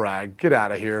humble brag. Get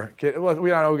out of here. We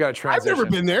got to transition. I've never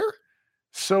been there.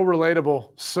 So relatable.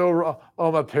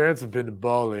 My parents have been to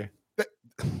Bali.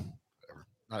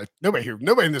 Nobody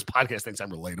in this podcast thinks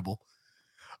I'm relatable.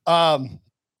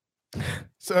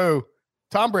 So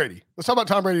Tom Brady. Let's talk about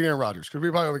Tom Brady and Aaron Rodgers because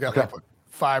we probably only got like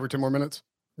 5 or 10 more minutes.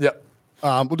 Yep.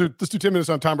 Let's do 10 minutes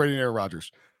on Tom Brady and Aaron Rodgers.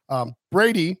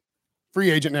 Brady,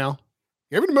 free agent now,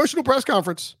 gave an emotional press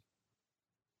conference.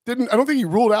 I don't think he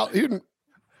ruled out. He didn't.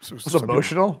 Was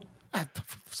emotional?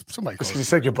 Somebody. Because he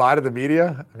said goodbye to the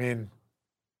media. I mean,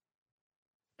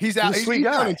 he's out.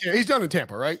 He's done in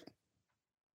Tampa, right?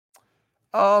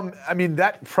 I mean,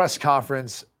 that press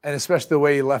conference, and especially the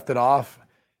way he left it off,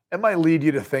 it might lead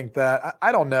you to think that.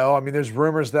 I don't know. I mean, there's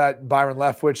rumors that Byron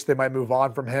Leftwich, they might move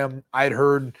on from him. I'd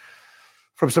heard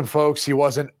from some folks he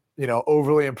wasn't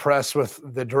overly impressed with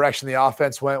the direction the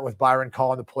offense went with Byron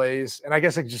calling the plays. And I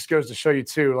guess it just goes to show you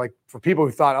too, like for people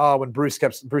who thought, when Bruce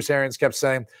Arians kept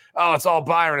saying, it's all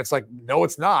Byron. It's like, no,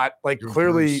 it's not. Like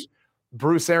clearly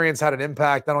Bruce Arians had an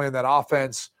impact, not only on that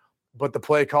offense, but the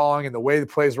play calling and the way the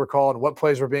plays were called and what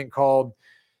plays were being called.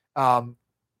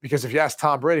 Because if you ask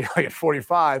Tom Brady, like at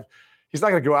 45, he's not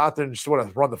going to go out there and just want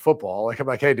to run the football. Like, I'm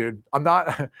like, hey, dude, I'm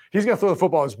not – he's going to throw the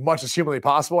football as much as humanly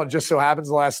possible. And it just so happens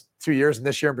the last 2 years and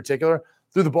this year in particular,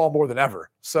 threw the ball more than ever.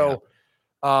 So,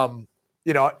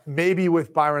 maybe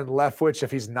with Byron Leftwich,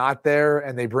 if he's not there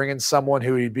and they bring in someone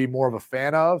who he'd be more of a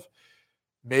fan of,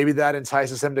 maybe that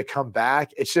entices him to come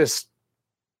back. It's just,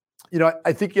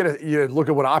 I think you look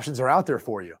at what options are out there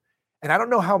for you. And I don't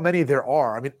know how many there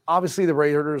are. I mean, obviously the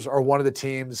Raiders are one of the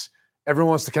teams – everyone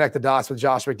wants to connect the dots with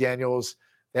Josh McDaniels.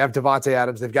 They have Devontae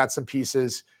Adams. They've got some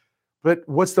pieces. But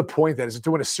what's the point then? Is it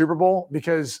to win a Super Bowl?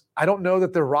 Because I don't know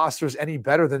that their roster is any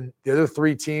better than the other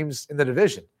 3 teams in the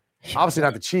division. Obviously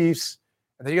not the Chiefs.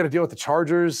 And then you got to deal with the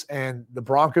Chargers and the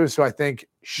Broncos, who I think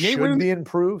should be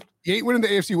improved. You ain't winning the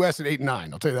AFC West at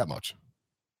 8-9. I'll tell you that much.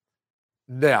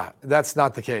 Yeah, that's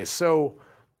not the case. So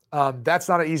that's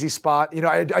not an easy spot.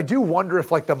 I do wonder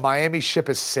if like the Miami ship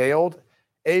has sailed,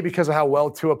 because of how well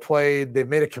Tua played. They've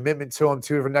made a commitment to him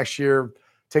too for next year.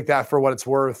 Take that for what it's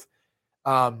worth.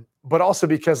 But also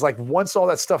because like once all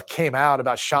that stuff came out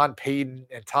about Sean Payton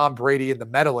and Tom Brady and the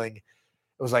meddling, it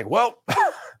was like, well,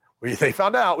 they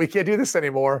found out we can't do this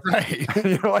anymore. Right.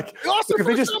 Like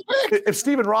if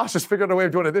Stephen Ross just figured out a way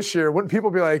of doing it this year, wouldn't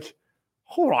people be like,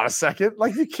 hold on a second,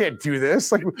 like you can't do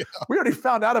this. Like we already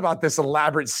found out about this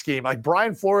elaborate scheme. Like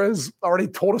Brian Flores already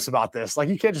told us about this. Like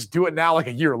you can't just do it now, like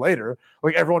a year later.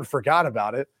 Like everyone forgot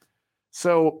about it.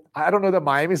 So I don't know that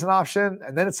Miami's an option.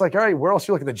 And then it's like, all right, where else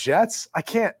you look at the Jets? I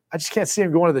just can't see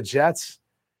him going to the Jets.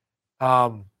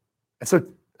 And so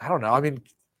I don't know. I mean,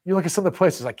 you look at some of the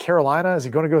places like Carolina. Is he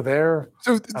going to go there?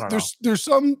 So there's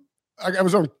some. I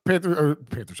was on Panthers.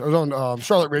 I was on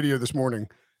Charlotte radio this morning,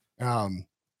 and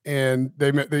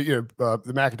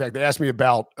the Mac Attack. They asked me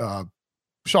about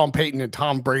Sean Payton and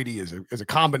Tom Brady as a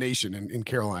combination in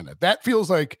Carolina. That feels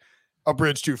like a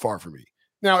bridge too far for me.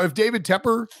 Now, if David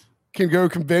Tepper he's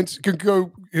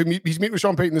meeting with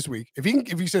Sean Payton this week.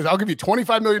 If he says, I'll give you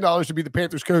 $25 million to be the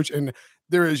Panthers coach, and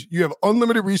you have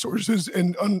unlimited resources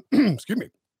and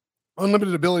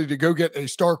unlimited ability to go get a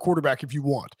star quarterback if you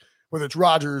want, whether it's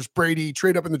Rodgers, Brady,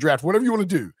 trade up in the draft, whatever you want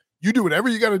to do, you do whatever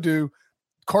you got to do,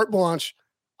 carte blanche.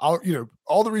 All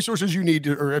the resources you need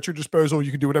are at your disposal.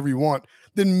 You can do whatever you want.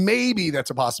 Then maybe that's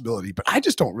a possibility, but I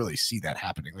just don't really see that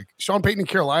happening. Like Sean Payton in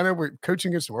Carolina, we're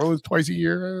coaching against New Orleans twice a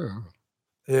year.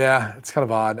 Yeah, it's kind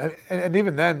of odd. And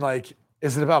even then, like,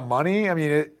 is it about money? I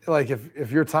mean,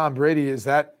 if you're Tom Brady, if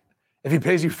he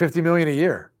pays you $50 million a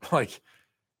year, like,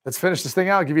 let's finish this thing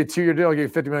out, I'll give you a 2-year deal, I'll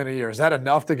give you $50 million a year. Is that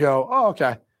enough to go, oh,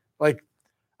 okay. Like,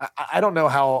 I don't know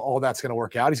how all that's going to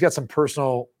work out. He's got some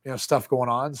personal, stuff going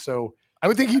on. So I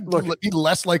would think he'd be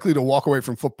less likely to walk away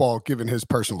from football given his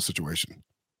personal situation.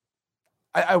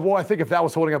 I think if that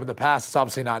was holding up in the past, it's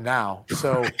obviously not now.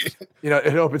 So,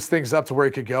 it opens things up to where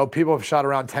he could go. People have shot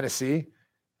around Tennessee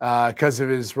because of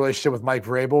his relationship with Mike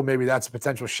Vrabel. Maybe that's a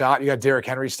potential shot. You got Derrick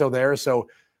Henry still there, so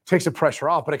takes the pressure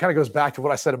off. But it kind of goes back to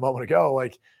what I said a moment ago.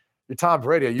 Like, you're Tom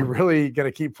Brady. Are you really going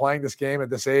to keep playing this game at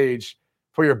this age,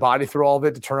 put your body through all of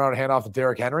it to turn around and hand off to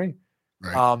Derrick Henry?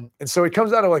 Right. And so it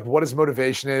comes out of like what his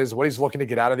motivation is, what he's looking to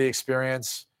get out of the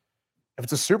experience. If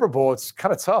it's a Super Bowl, it's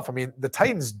kind of tough. I mean, the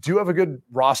Titans do have a good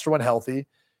roster when healthy.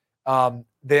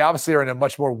 They obviously are in a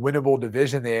much more winnable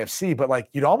division, the AFC, but like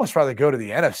you'd almost rather go to the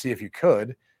NFC if you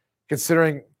could,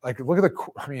 considering like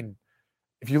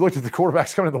if you looked at the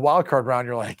quarterbacks coming in the wild card round,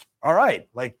 you're like, all right,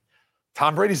 like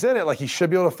Tom Brady's in it. Like he should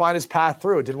be able to find his path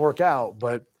through. It didn't work out,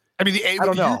 but I mean, I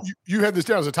don't know. You had this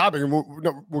down as a topic,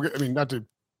 and not to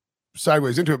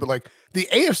sideways into it, but like the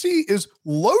AFC is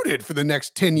loaded for the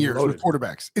next 10 years with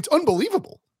quarterbacks. It's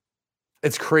unbelievable.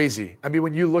 It's crazy. I mean,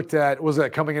 when you looked at, was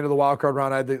that coming into the wild card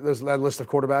round? I had that list of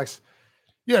quarterbacks.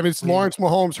 Yeah, I mean, it's Lawrence,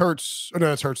 Mahomes, Hurts. Oh, no,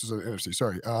 that's Hurts is an NFC.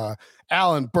 Sorry.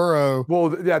 Allen, Burrow.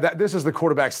 Well, yeah, this is the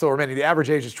quarterback still remaining. The average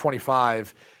age is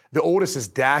 25. The oldest is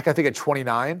Dak, I think, at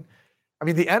 29. I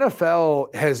mean, the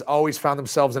NFL has always found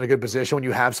themselves in a good position when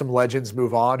you have some legends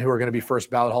move on who are going to be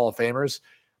first ballot Hall of Famers.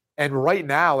 And right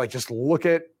now, like just look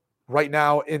at right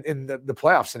now in the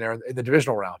playoff scenario, in the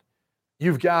divisional round,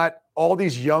 you've got all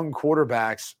these young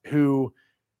quarterbacks who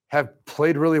have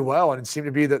played really well and seem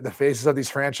to be the faces of these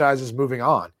franchises moving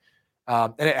on.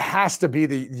 And it has to be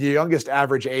the youngest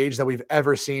average age that we've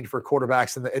ever seen for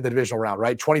quarterbacks in the divisional round,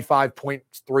 right?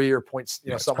 25.3 or points,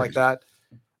 something like that.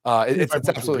 It's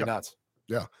absolutely nuts.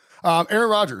 Yeah. Aaron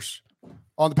Rodgers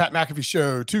on the Pat McAfee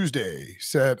show Tuesday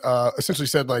essentially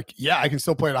said like, yeah, I can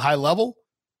still play at a high level.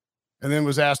 And then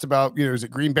was asked about, is it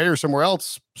Green Bay or somewhere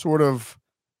else, sort of,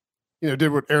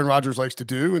 did what Aaron Rodgers likes to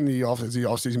do in the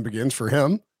offseason begins for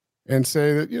him, and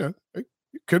say that, it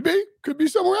could be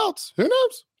somewhere else. Who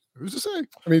knows? Who's to say?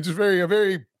 I mean, just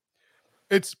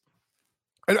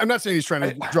I'm not saying he's trying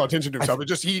to draw attention to himself, but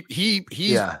just he's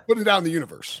putting it out in the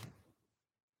universe.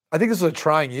 I think this is a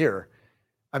trying year.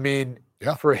 I mean,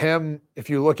 for him,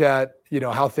 if you look at,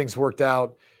 how things worked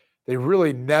out, they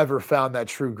really never found that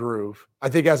true groove. I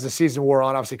think as the season wore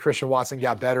on, obviously Christian Watson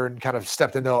got better and kind of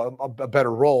stepped into a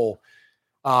better role.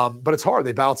 But it's hard.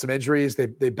 They battled some injuries.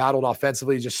 They battled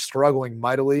offensively, just struggling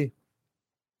mightily.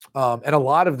 And a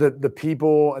lot of the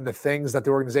people and the things that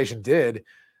the organization did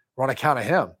were on account of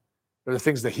him. They're the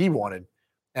things that he wanted.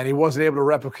 And he wasn't able to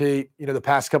replicate, the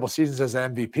past couple of seasons as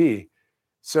an MVP.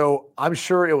 So I'm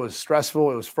sure it was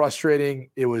stressful. It was frustrating.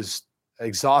 It was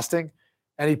exhausting.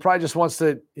 And he probably just wants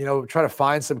to, try to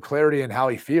find some clarity in how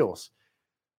he feels.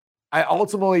 I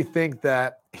ultimately think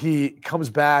that he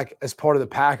comes back as part of the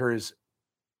Packers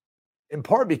in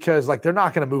part because like they're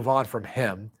not going to move on from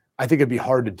him. I think it'd be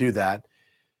hard to do that.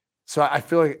 So I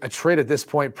feel like a trade at this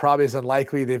point probably is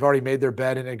unlikely. They've already made their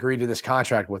bet and agreed to this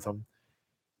contract with him.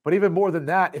 But even more than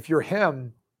that, if you're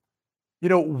him,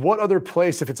 what other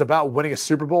place, if it's about winning a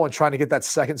Super Bowl and trying to get that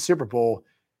second Super Bowl,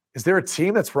 is there a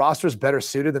team that's roster is better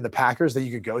suited than the Packers that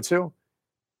you could go to?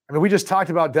 I mean, we just talked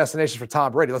about destinations for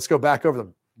Tom Brady. Let's go back over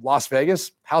them. Las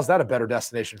Vegas, how's that a better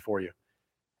destination for you?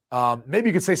 Maybe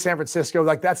you could say San Francisco.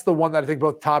 Like that's the one that I think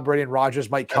both Tom Brady and Rodgers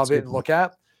might covet and look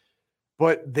at.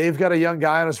 But they've got a young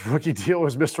guy on his rookie deal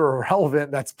who's Mr.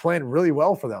 Irrelevant that's playing really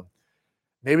well for them.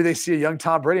 Maybe they see a young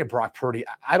Tom Brady and Brock Purdy.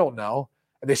 I don't know.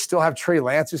 And they still have Trey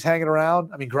Lance who's hanging around.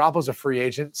 I mean, Garoppolo's a free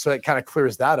agent, so it kind of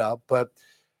clears that up. But,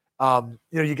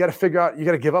 you got to figure out, you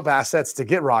got to give up assets to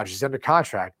get Rodgers. He's under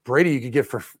contract. Brady you could get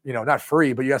for, not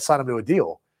free, but you got to sign him to a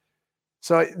deal.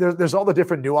 So there's all the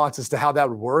different nuances to how that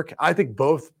would work. I think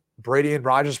both Brady and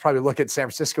Rodgers probably look at San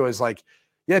Francisco as like,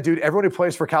 yeah, dude, everyone who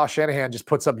plays for Kyle Shanahan just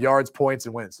puts up yards, points,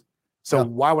 and wins. So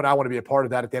why would I want to be a part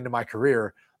of that at the end of my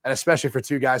career? And especially for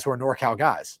two guys who are NorCal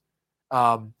guys.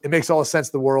 It makes all the sense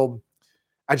in the world.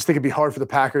 I just think it'd be hard for the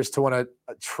Packers to want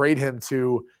to trade him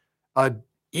to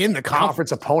in the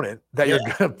conference opponent that you're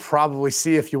going to probably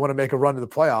see if you want to make a run to the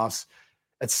playoffs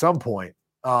at some point.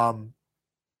 A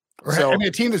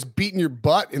team that's beaten your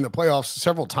butt in the playoffs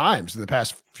several times in the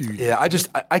past few years. Yeah,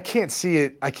 I can't see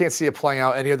it. I can't see it playing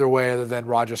out any other way other than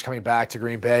Rodgers coming back to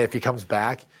Green Bay if he comes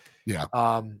back. Yeah.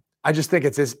 I just think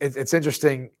it's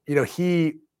interesting.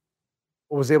 He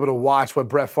was able to watch what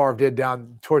Brett Favre did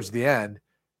down towards the end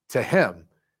to him.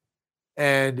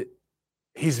 And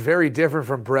he's very different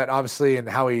from Brett, obviously, in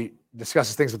how he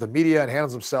discusses things with the media and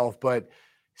handles himself, but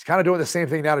he's kind of doing the same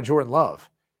thing now to Jordan Love.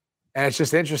 And it's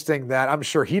just interesting that I'm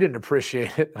sure he didn't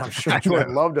appreciate it. And I'm sure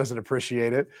Jordan Love doesn't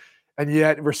appreciate it. And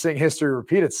yet we're seeing history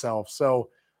repeat itself. So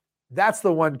that's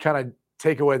the one kind of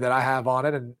takeaway that I have on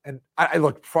it. And I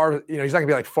look Favre, he's not gonna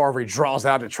be like Favre. He draws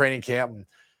out to training camp and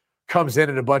comes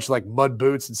in a bunch of like mud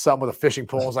boots and some with a fishing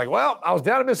pole. It's like, well, I was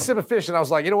down in Mississippi fishing. I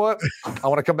was like, you know what? I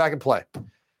want to come back and play.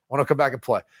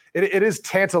 It is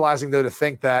tantalizing though to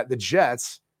think that the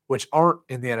Jets, which aren't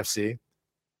in the NFC,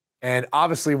 and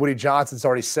obviously Woody Johnson's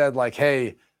already said like,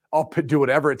 hey, I'll do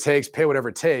whatever it takes, pay whatever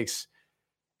it takes.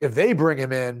 If they bring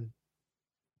him in,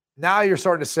 now you're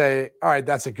starting to say, all right,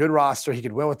 that's a good roster. He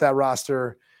could win with that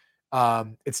roster.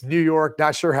 It's New York.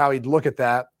 Not sure how he'd look at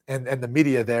that and the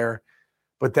media there,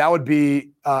 but that would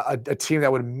be a team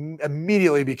that would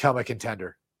immediately become a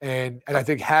contender. And I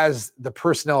think has the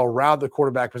personnel around the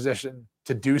quarterback position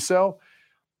to do so.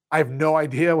 I have no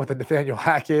idea what the Nathaniel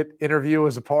Hackett interview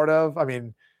was a part of. I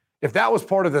mean, if that was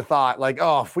part of the thought, like,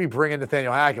 oh, if we bring in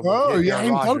Nathaniel Hackett, I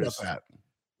hadn't thought about that.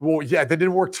 Well, yeah, that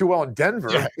didn't work too well in Denver.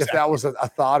 Yeah, exactly. If that was a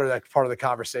thought or that part of the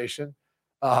conversation,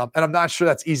 and I'm not sure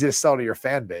that's easy to sell to your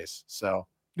fan base. So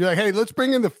you're like, hey, let's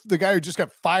bring in the guy who just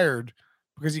got fired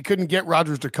because he couldn't get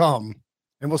Rodgers to come,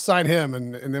 and we'll sign him,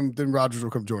 and then Rodgers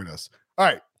will come join us. All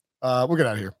right, we'll get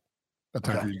out of here. Not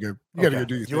time for you to go. You got to go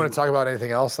do your thing. You want to talk about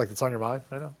anything else like that's on your mind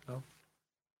right now?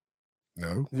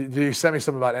 No. Did you send me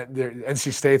something about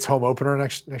NC State's home opener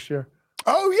next year?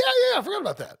 Oh, yeah. I forgot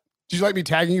about that. Did you like me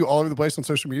tagging you all over the place on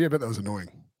social media? I bet that was annoying.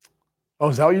 Oh,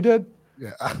 is that what you did?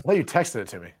 Yeah. I thought you texted it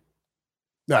to me.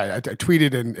 No, I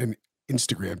tweeted and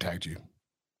Instagram tagged you.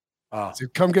 Oh. So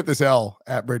come get this L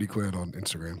at Brady Quinn on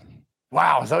Instagram.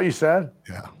 Wow. Is that what you said?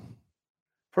 Yeah.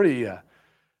 Pretty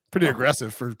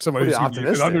aggressive for somebody who's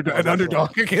an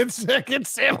underdog against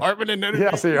Sam Hartman and Notre Dame.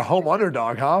 Yeah, so your home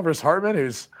underdog, huh? Versus Hartman,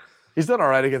 he's done all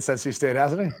right against NC State,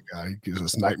 hasn't he? Oh God, he gives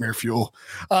us nightmare fuel.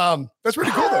 That's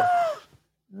pretty cool, though.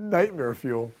 Nightmare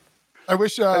fuel. I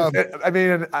wish. I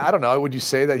mean, I don't know. Would you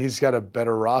say that he's got a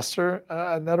better roster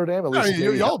at Notre Dame? At least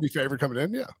y'all be favored coming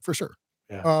in, yeah, for sure.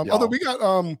 Yeah, although we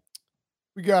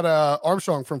got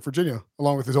Armstrong from Virginia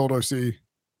along with his old OC,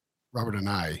 Robert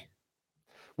Anae.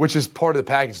 Which is part of the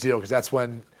package deal because that's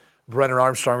when Brennan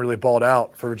Armstrong really balled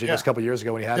out for Virginia a couple years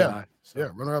ago when he had an eye. So. Yeah,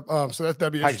 runner up. So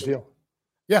that'd be package deal.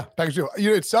 Yeah, package deal.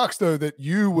 It sucks though that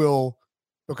you will,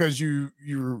 because you're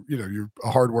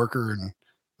a hard worker and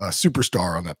a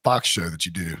superstar on that Fox show that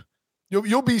you do.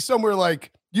 You'll be somewhere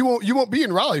like you won't be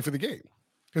in Raleigh for the game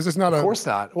because it's not. Of course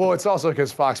not. Well, it's also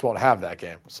because Fox won't have that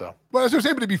game. So. Well, I was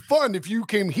able to be fun if you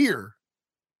came here.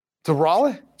 To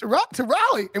Raleigh? To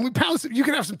Raleigh. And we pound some, you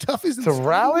can have some toughies. To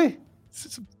Raleigh?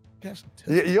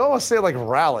 You almost say it like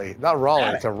Raleigh, not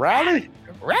Raleigh. To Raleigh?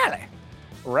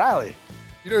 Raleigh.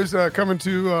 You know who's coming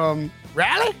to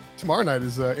Raleigh? Tomorrow night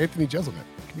is Anthony Jeselnik,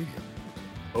 comedian.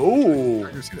 Oh. I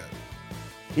can see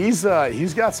that.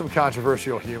 He's got some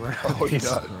controversial humor. Oh, he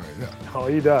does. Right, yeah. Oh,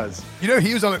 he does.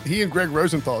 He and Greg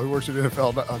Rosenthal, who works at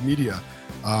NFL media,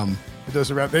 It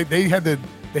does around. They had a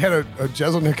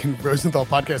Jeselnik and Rosenthal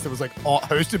podcast that was like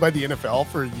hosted by the NFL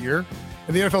for a year.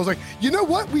 And the NFL was like, you know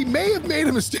what? We may have made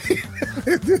a mistake.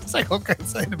 It's like, okay,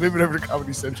 it's time to move it over to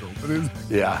Comedy Central. But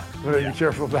be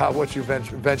careful about what you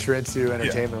venture into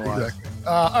entertainment-wise. Exactly.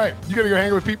 All right, you got to go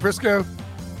hang with Pete Prisco.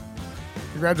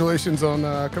 Congratulations on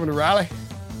coming to Raleigh.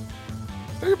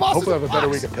 Your boss. Hopefully, have a better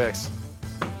week of picks.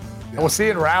 Yeah. And we'll see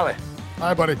you in Raleigh. All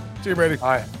right, buddy. See you, Brady. All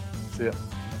right. See ya.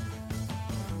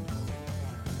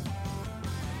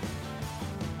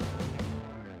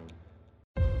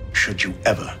 Should you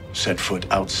ever set foot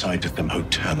outside of them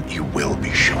hotel, you will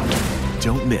be shot.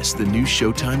 Don't miss the new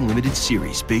Showtime limited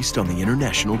series based on the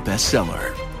international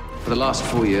bestseller. For the last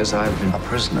 4 years, I've been a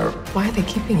prisoner. Why are they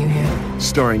keeping you here?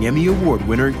 Starring Emmy Award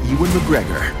winner Ewan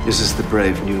McGregor. This is the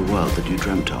brave new world that you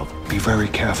dreamt of. Be very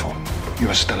careful. You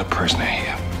are still a prisoner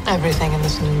here. Everything in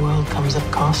this new world comes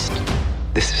at cost.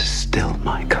 This is still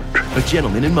my country. A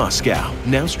Gentleman in Moscow,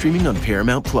 now streaming on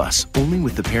Paramount Plus, only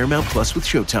with the Paramount Plus with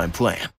Showtime plan.